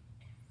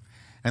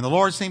 And the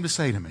Lord seemed to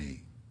say to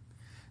me,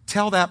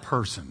 tell that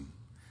person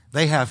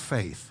they have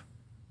faith.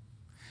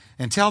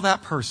 And tell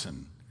that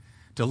person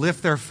to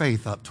lift their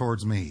faith up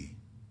towards me.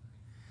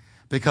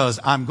 Because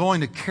I'm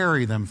going to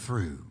carry them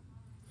through.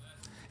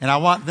 And I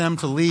want them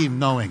to leave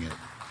knowing it.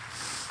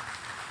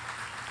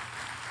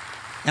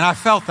 And I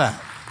felt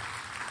that.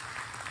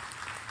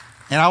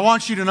 And I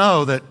want you to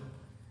know that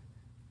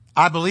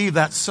I believe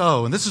that's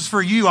so. And this is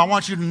for you. I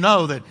want you to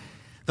know that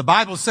the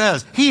Bible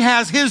says He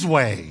has His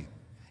way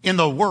in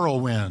the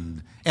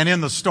whirlwind and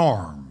in the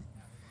storm.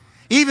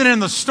 Even in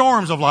the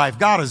storms of life,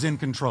 God is in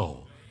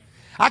control.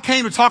 I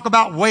came to talk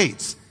about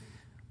weights,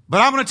 but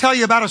I'm going to tell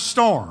you about a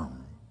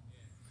storm.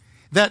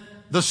 That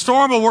the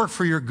storm will work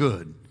for your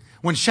good.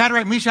 When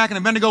Shadrach, Meshach, and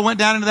Abednego went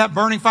down into that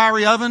burning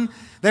fiery oven,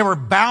 they were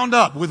bound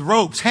up with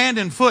ropes, hand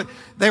and foot.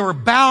 They were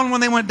bound when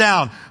they went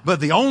down.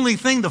 But the only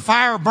thing the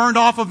fire burned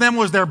off of them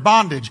was their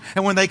bondage.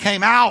 And when they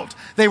came out,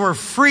 they were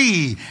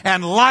free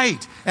and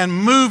light and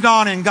moved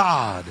on in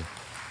God.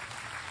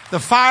 The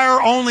fire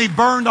only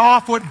burned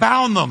off what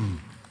bound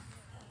them.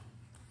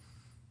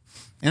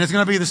 And it's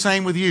going to be the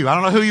same with you. I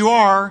don't know who you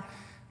are,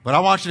 but I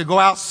want you to go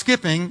out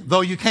skipping,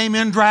 though you came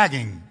in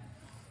dragging.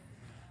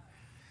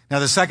 Now,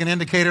 the second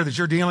indicator that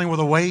you're dealing with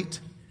a weight,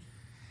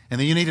 and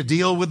that you need to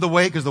deal with the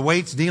weight because the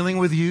weight's dealing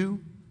with you,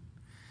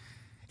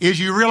 is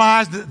you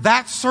realize that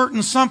that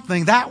certain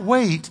something, that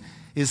weight,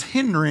 is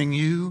hindering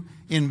you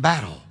in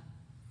battle.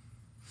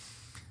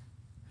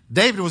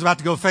 David was about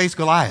to go face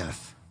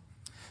Goliath.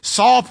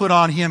 Saul put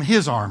on him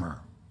his armor.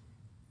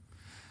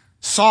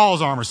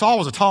 Saul's armor. Saul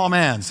was a tall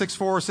man, 6'4",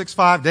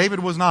 6'5".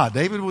 David was not.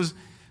 David was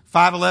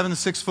 5'11",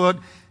 6 foot.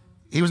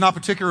 He was not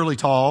particularly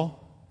tall.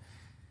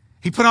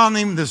 He put on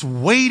him this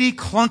weighty,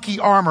 clunky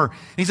armor.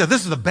 And he said,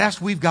 this is the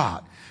best we've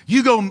got.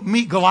 You go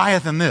meet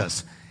Goliath in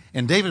this.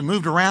 And David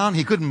moved around.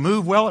 He couldn't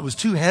move well. It was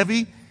too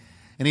heavy.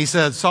 And he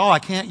said, Saul, I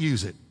can't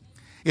use it.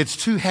 It's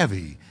too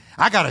heavy.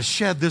 I got to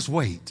shed this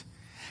weight.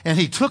 And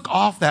he took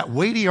off that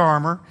weighty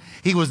armor.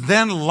 He was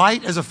then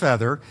light as a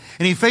feather.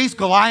 And he faced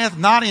Goliath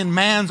not in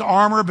man's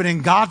armor, but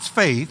in God's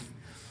faith.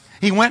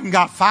 He went and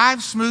got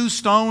 5 smooth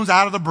stones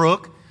out of the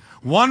brook.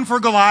 1 for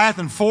Goliath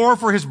and 4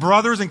 for his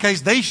brothers in case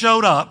they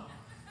showed up.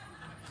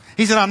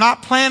 He said, I'm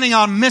not planning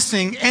on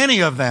missing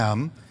any of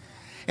them.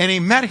 And he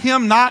met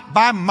him not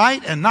by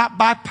might and not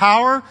by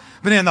power,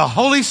 but in the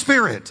Holy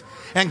Spirit.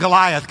 And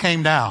Goliath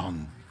came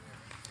down.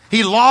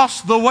 He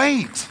lost the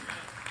weight.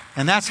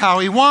 And that's how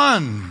he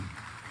won.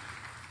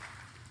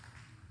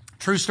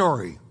 True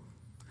story.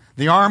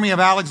 The army of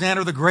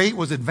Alexander the Great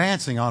was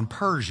advancing on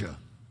Persia.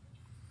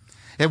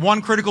 At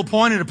one critical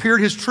point, it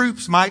appeared his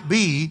troops might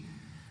be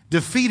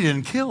defeated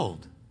and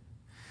killed.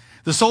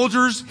 The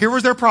soldiers, here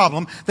was their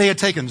problem. They had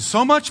taken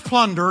so much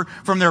plunder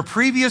from their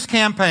previous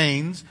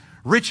campaigns,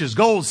 riches,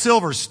 gold,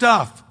 silver,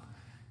 stuff,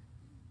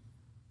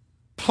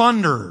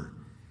 plunder,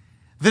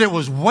 that it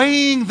was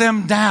weighing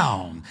them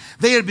down.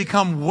 They had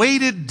become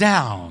weighted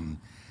down.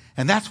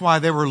 And that's why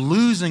they were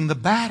losing the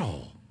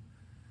battle.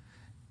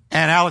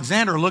 And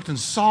Alexander looked and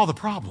saw the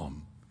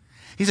problem.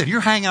 He said,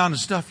 you're hanging on to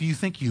stuff you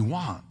think you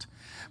want.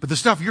 But the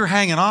stuff you're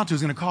hanging on to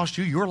is going to cost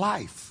you your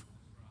life.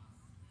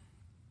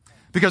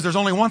 Because there's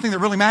only one thing that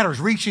really matters,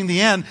 reaching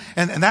the end.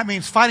 And that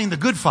means fighting the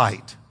good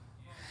fight.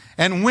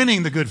 And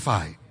winning the good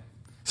fight.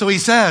 So he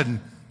said,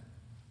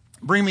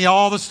 bring me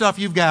all the stuff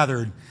you've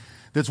gathered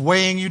that's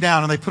weighing you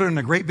down. And they put it in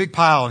a great big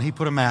pile, and he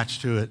put a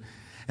match to it.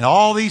 And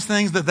all these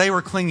things that they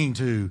were clinging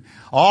to,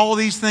 all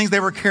these things they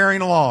were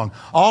carrying along,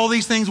 all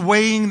these things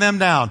weighing them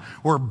down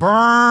were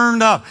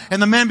burned up.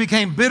 And the men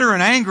became bitter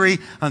and angry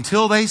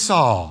until they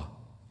saw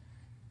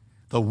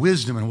the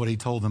wisdom in what he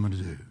told them to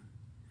do.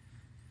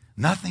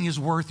 Nothing is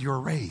worth your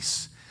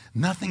race.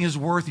 Nothing is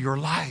worth your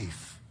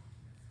life.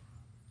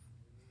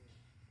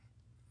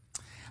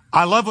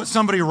 I love what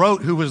somebody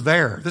wrote who was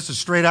there. This is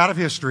straight out of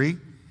history.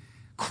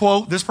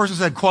 Quote, this person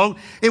said, quote,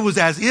 "It was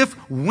as if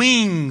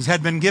wings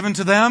had been given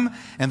to them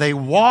and they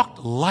walked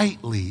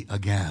lightly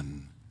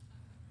again.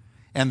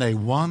 And they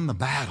won the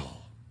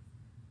battle."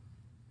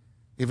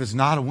 If it's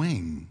not a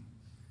wing,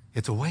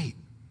 it's a weight.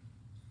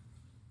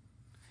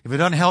 If it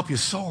doesn't help you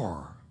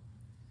soar,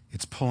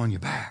 it's pulling you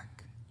back.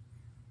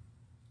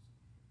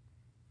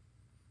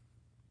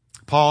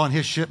 Paul and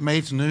his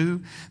shipmates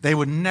knew they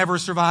would never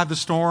survive the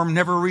storm,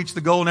 never reach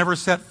the goal, never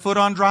set foot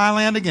on dry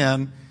land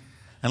again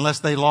unless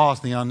they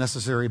lost the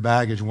unnecessary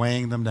baggage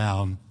weighing them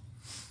down.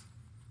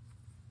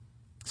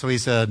 So he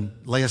said,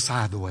 lay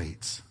aside the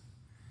weights.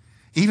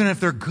 Even if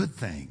they're good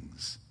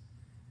things,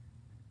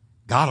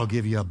 God will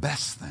give you a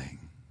best thing.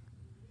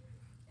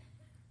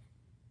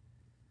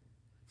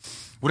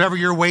 Whatever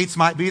your weights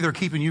might be, they're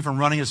keeping you from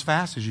running as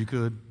fast as you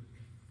could,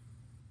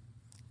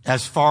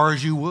 as far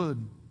as you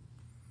would,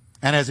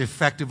 and as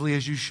effectively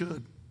as you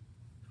should.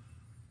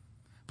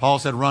 Paul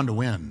said, run to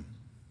win.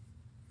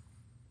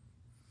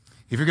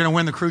 If you're going to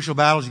win the crucial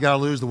battles, you got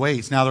to lose the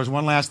weights. Now, there's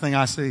one last thing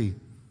I see.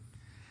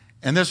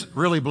 And this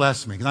really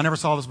blessed me because I never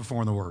saw this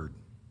before in the Word.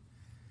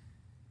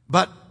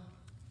 But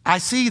I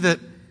see that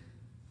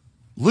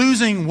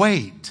losing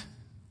weight,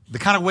 the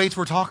kind of weights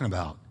we're talking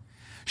about,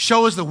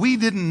 show us that we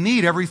didn't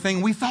need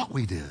everything we thought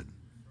we did.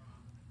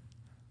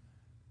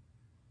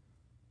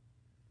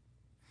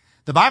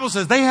 The Bible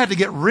says they had to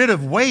get rid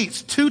of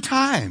weights 2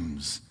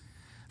 times.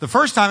 The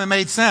first time it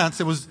made sense.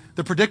 It was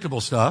the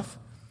predictable stuff.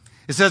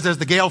 It says as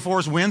the gale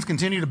force winds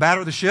continued to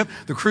batter the ship,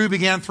 the crew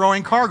began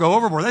throwing cargo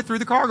overboard. They threw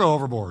the cargo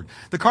overboard.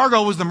 The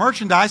cargo was the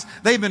merchandise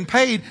they'd been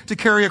paid to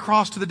carry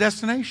across to the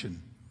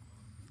destination.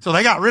 So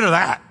they got rid of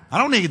that. I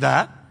don't need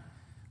that.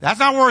 That's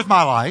not worth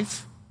my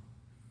life.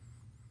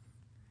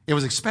 It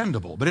was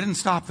expendable, but it didn't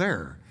stop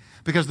there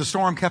because the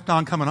storm kept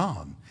on coming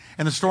on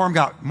and the storm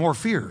got more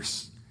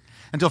fierce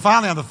until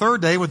finally on the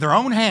 3rd day with their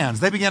own hands,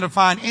 they began to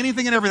find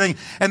anything and everything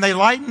and they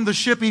lightened the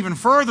ship even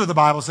further, the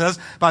Bible says,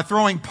 by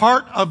throwing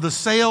part of the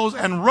sails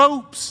and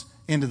ropes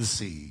into the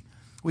sea.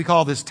 We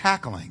call this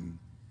tackling.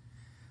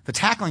 The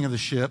tackling of the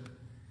ship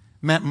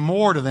meant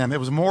more to them. It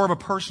was more of a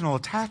personal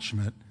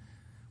attachment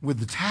with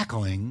the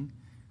tackling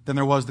than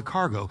there was the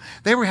cargo.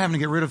 They were having to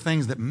get rid of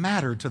things that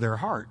mattered to their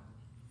heart.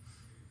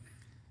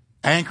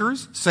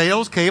 Anchors,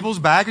 sails, cables,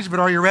 baggage, but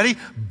are you ready?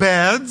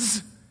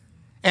 Beds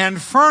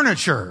and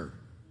furniture.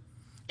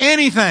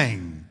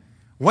 Anything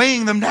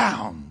weighing them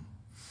down.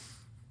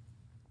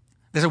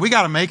 They said, we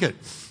got to make it.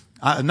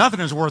 Nothing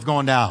is worth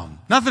going down.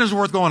 Nothing is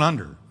worth going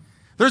under.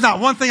 There's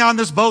not one thing on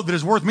this boat that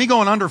is worth me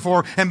going under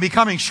for and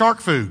becoming shark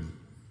food.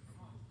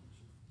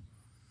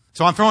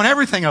 So I'm throwing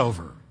everything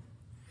over.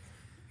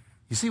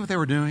 You see what they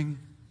were doing?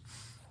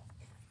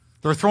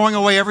 They're throwing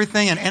away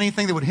everything and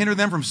anything that would hinder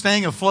them from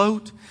staying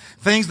afloat.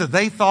 Things that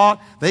they thought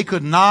they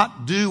could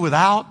not do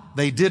without,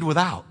 they did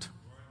without.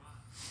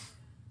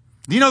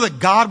 Do you know that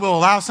God will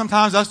allow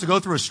sometimes us to go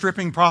through a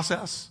stripping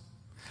process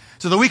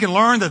so that we can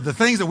learn that the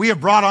things that we have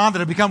brought on that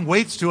have become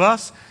weights to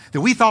us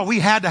that we thought we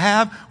had to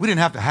have, we didn't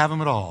have to have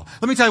them at all.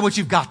 Let me tell you what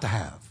you've got to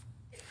have.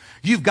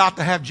 You've got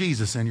to have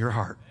Jesus in your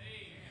heart.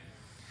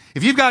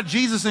 If you've got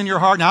Jesus in your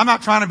heart, now I'm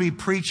not trying to be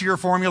preachy or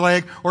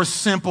formulaic or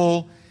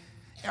simple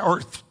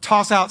or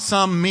toss out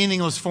some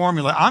meaningless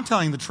formula. I'm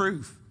telling you the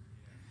truth.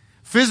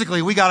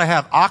 Physically, we got to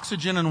have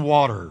oxygen and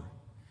water.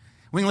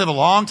 We can live a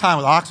long time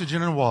with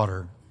oxygen and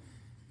water.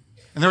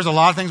 And there's a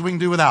lot of things we can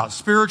do without.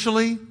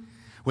 Spiritually,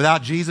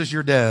 without Jesus,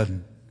 you're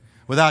dead.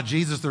 Without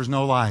Jesus, there's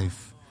no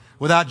life.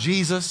 Without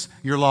Jesus,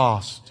 you're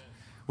lost.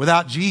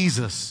 Without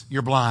Jesus,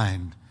 you're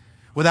blind.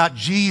 Without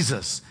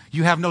Jesus,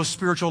 you have no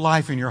spiritual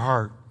life in your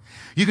heart.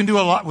 You can do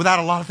a lot without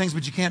a lot of things,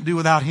 but you can't do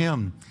without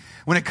Him.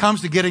 When it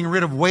comes to getting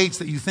rid of weights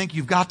that you think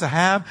you've got to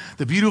have,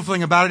 the beautiful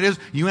thing about it is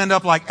you end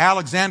up like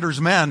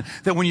Alexander's men,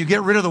 that when you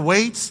get rid of the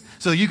weights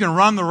so that you can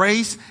run the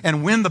race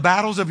and win the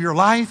battles of your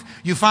life,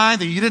 you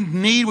find that you didn't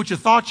need what you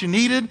thought you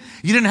needed.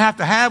 You didn't have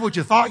to have what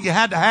you thought you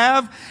had to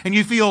have. And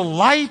you feel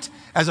light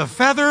as a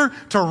feather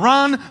to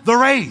run the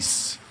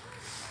race.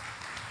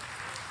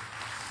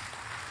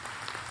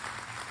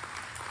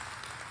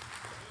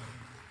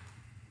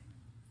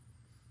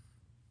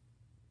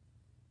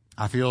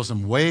 I feel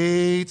some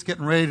weights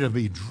getting ready to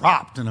be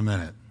dropped in a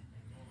minute.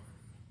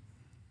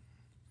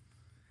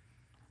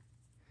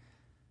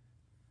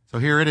 So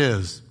here it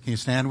is. Can you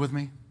stand with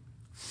me?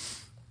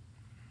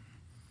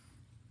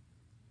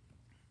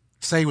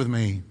 Say with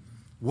me,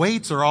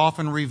 weights are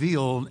often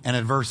revealed in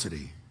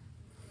adversity.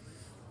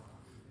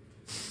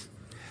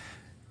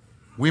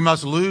 We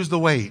must lose the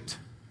weight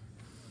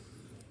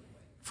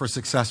for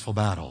successful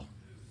battle.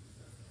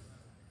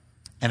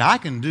 And I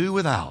can do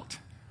without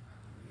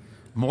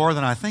more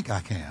than I think I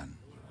can.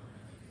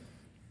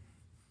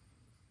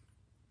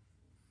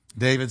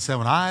 David said,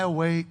 when I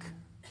awake,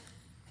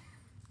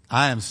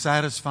 I am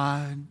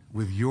satisfied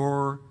with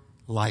your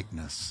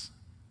likeness.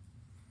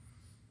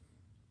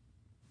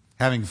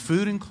 Having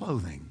food and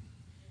clothing,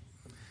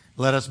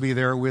 let us be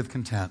therewith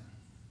content.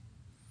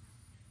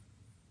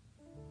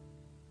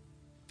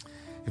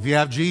 If you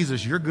have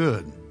Jesus, you're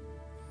good.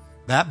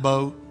 that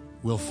boat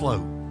will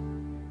float.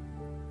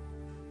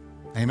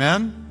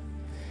 Amen?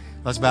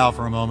 Let's bow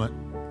for a moment.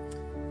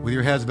 With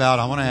your heads bowed,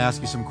 I want to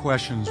ask you some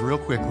questions real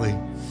quickly.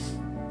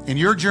 In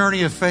your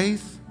journey of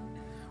faith,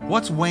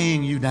 what's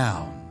weighing you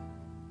down?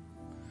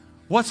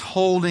 What's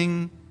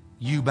holding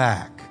you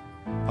back?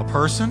 A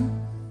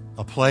person?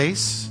 A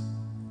place?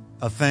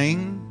 A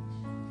thing?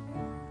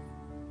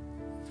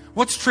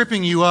 What's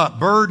tripping you up,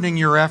 burdening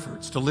your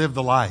efforts to live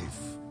the life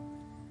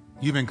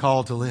you've been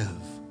called to live?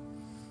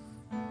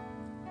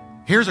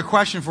 Here's a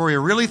question for you.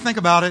 Really think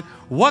about it.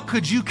 What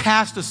could you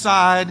cast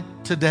aside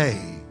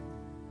today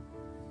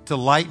to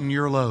lighten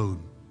your load?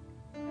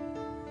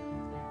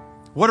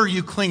 What are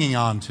you clinging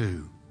on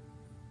to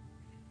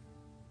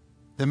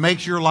that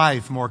makes your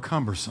life more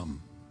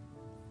cumbersome?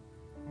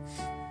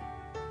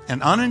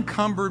 An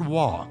unencumbered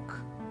walk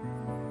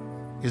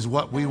is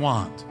what we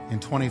want in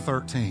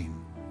 2013.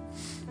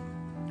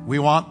 We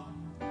want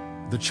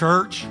the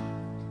church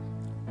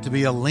to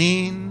be a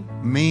lean,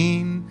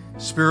 mean,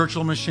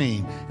 spiritual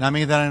machine. And I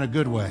mean that in a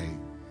good way.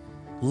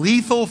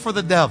 Lethal for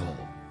the devil,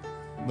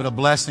 but a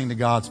blessing to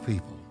God's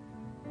people.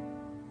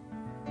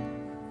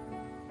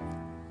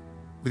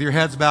 With your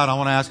heads bowed, I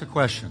want to ask a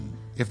question.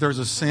 If there's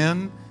a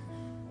sin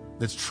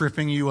that's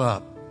tripping you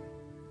up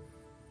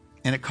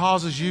and it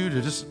causes you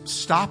to just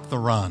stop the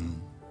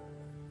run,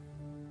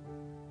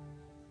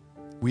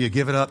 will you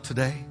give it up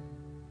today?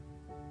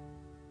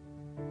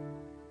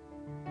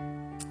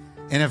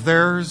 And if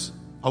there's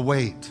a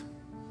weight,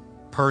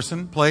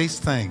 person, place,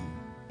 thing,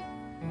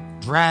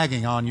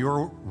 dragging on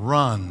your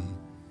run,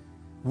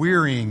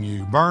 wearying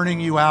you, burning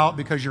you out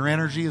because your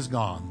energy is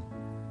gone,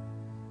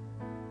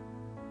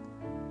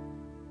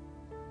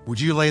 would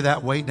you lay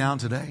that weight down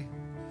today?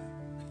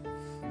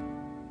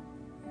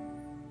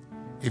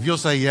 If you'll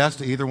say yes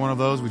to either one of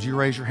those, would you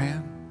raise your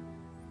hand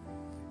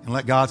and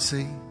let God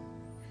see?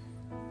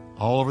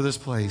 All over this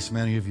place,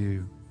 many of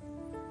you.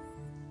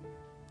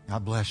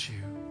 God bless you.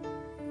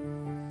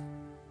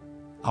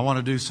 I want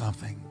to do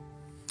something.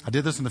 I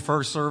did this in the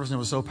first service and it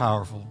was so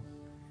powerful.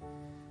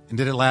 And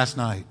did it last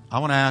night. I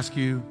want to ask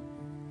you,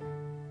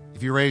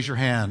 if you raise your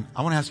hand,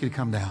 I want to ask you to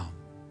come down.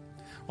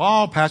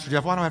 Well, Pastor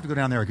Jeff, why do I have to go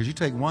down there? Because you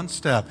take one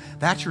step.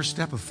 That's your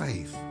step of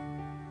faith.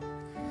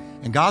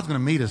 And God's going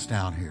to meet us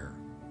down here.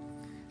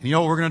 And you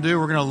know what we're going to do?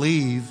 We're going to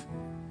leave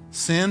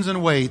sins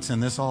and weights in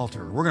this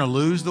altar. We're going to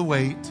lose the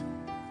weight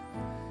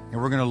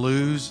and we're going to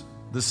lose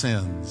the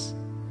sins.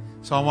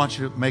 So I want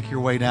you to make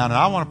your way down. And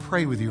I want to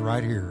pray with you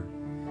right here.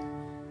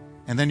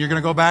 And then you're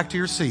going to go back to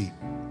your seat.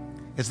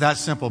 It's that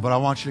simple, but I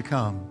want you to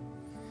come.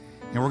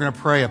 And we're going to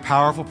pray a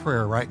powerful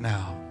prayer right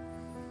now.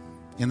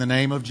 In the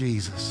name of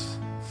Jesus.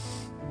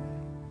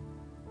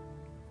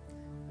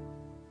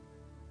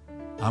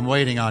 I'm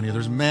waiting on you.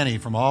 There's many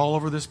from all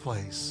over this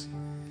place.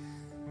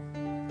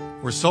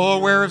 We're so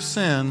aware of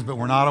sins, but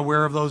we're not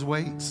aware of those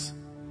weights.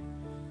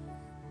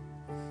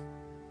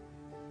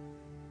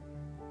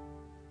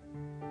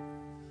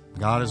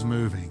 God is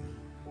moving.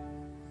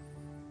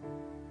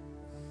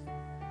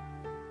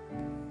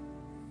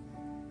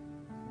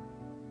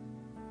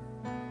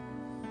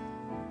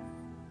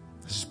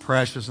 This is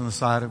precious in the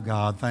sight of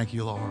God. Thank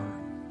you, Lord.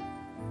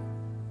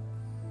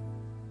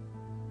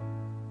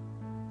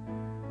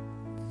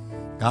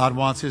 God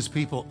wants His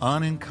people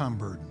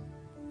unencumbered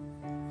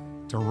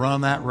to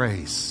run that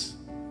race.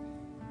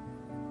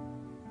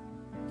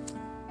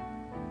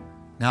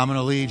 Now I'm going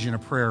to lead you in a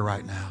prayer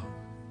right now.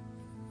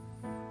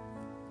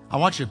 I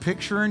want you to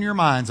picture in your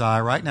mind's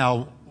eye right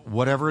now,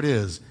 whatever it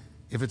is.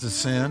 If it's a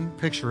sin,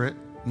 picture it,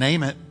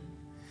 name it.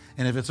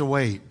 And if it's a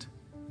weight,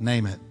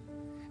 name it.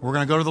 We're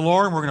going to go to the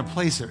Lord and we're going to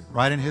place it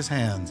right in His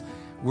hands.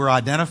 We're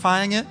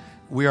identifying it.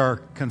 We are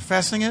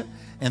confessing it.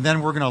 And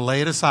then we're going to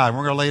lay it aside.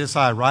 We're going to lay it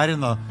aside right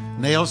in the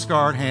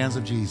nail-scarred hands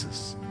of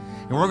Jesus.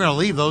 And we're going to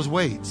leave those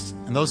weights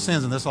and those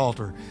sins in this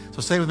altar.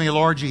 So say with me,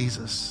 Lord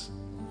Jesus,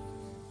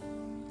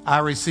 I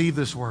receive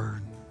this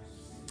word.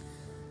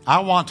 I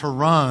want to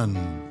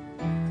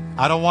run.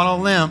 I don't want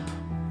to limp.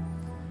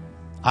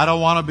 I don't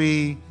want to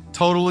be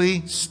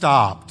totally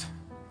stopped.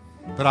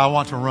 But I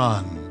want to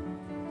run.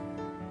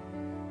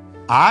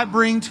 I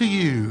bring to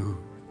you.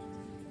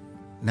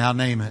 Now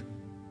name it.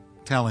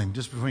 Tell Him,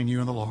 just between you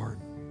and the Lord.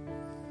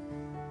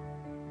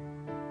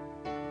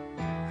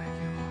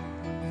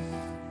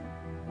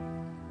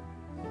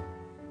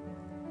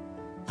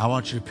 I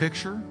want you to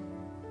picture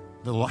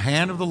the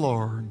hand of the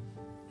Lord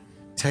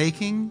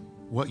taking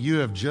what you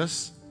have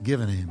just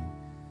given Him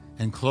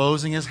and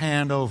closing His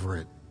hand over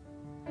it.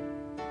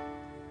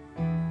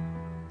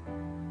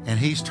 And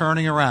He's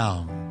turning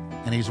around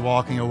and He's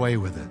walking away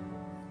with it.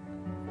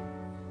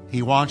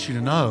 He wants you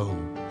to know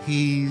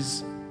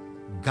He's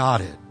got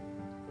it.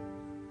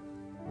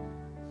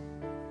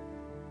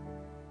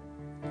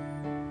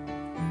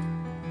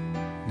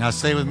 Now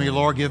say with me,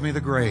 Lord, give me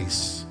the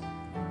grace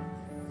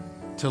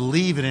to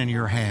leave it in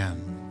your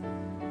hand.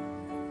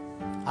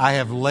 I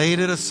have laid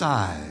it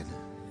aside.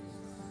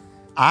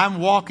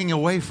 I'm walking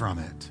away from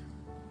it.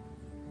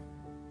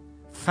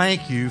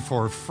 Thank you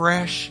for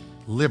fresh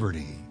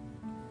liberty.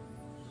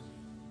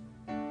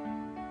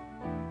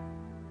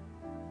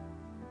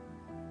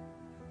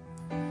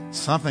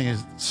 Something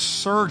is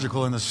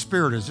surgical in the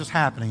Spirit is just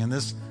happening in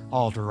this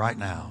altar right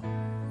now.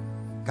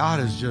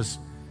 God is just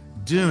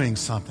doing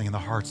something in the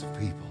hearts of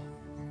people.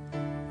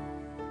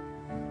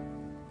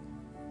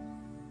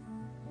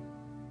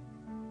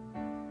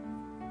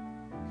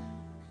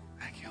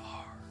 Thank you,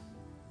 Lord.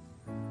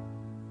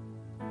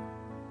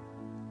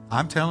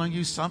 I'm telling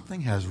you, something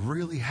has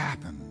really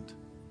happened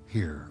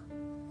here.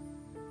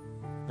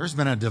 There's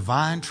been a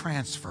divine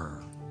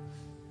transfer.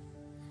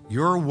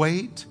 Your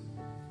weight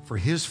for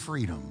His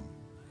freedom.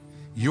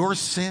 Your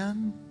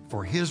sin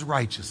for His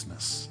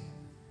righteousness.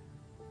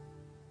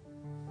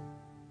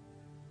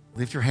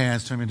 Lift your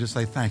hands to Him and just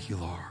say, thank you,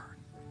 Lord.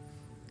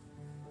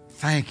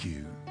 Thank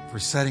you for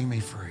setting me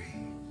free.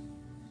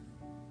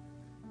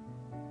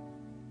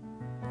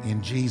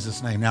 In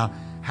Jesus' name. Now,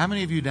 how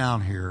many of you down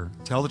here,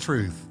 tell the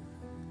truth,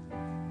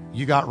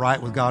 you got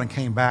right with God and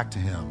came back to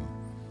Him,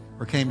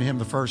 or came to Him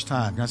the first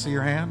time? Can I see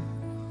your hand?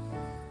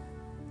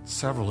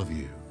 Several of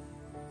you.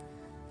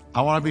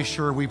 I want to be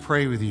sure we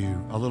pray with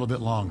you a little bit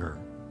longer.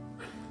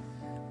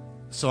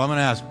 So I'm going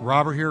to ask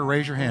Robert here,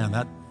 raise your hand.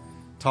 That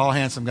tall,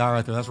 handsome guy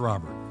right there, that's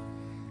Robert.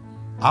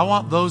 I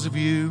want those of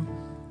you,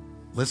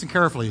 listen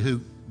carefully,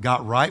 who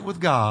got right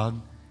with God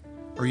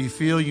or you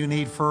feel you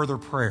need further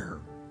prayer.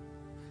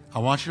 I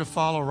want you to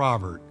follow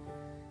Robert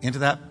into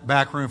that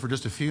back room for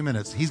just a few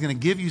minutes. He's going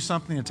to give you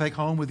something to take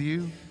home with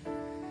you.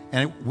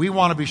 And we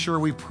want to be sure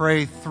we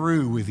pray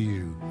through with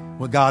you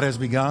what God has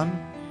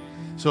begun.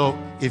 So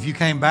if you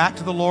came back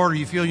to the Lord or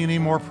you feel you need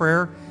more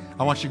prayer,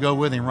 I want you to go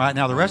with Him right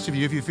now. The rest of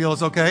you, if you feel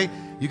it's okay,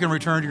 you can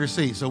return to your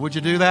seat. So would you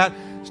do that?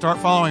 Start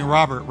following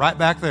Robert right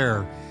back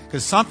there,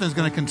 because something's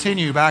going to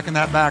continue back in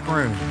that back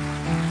room.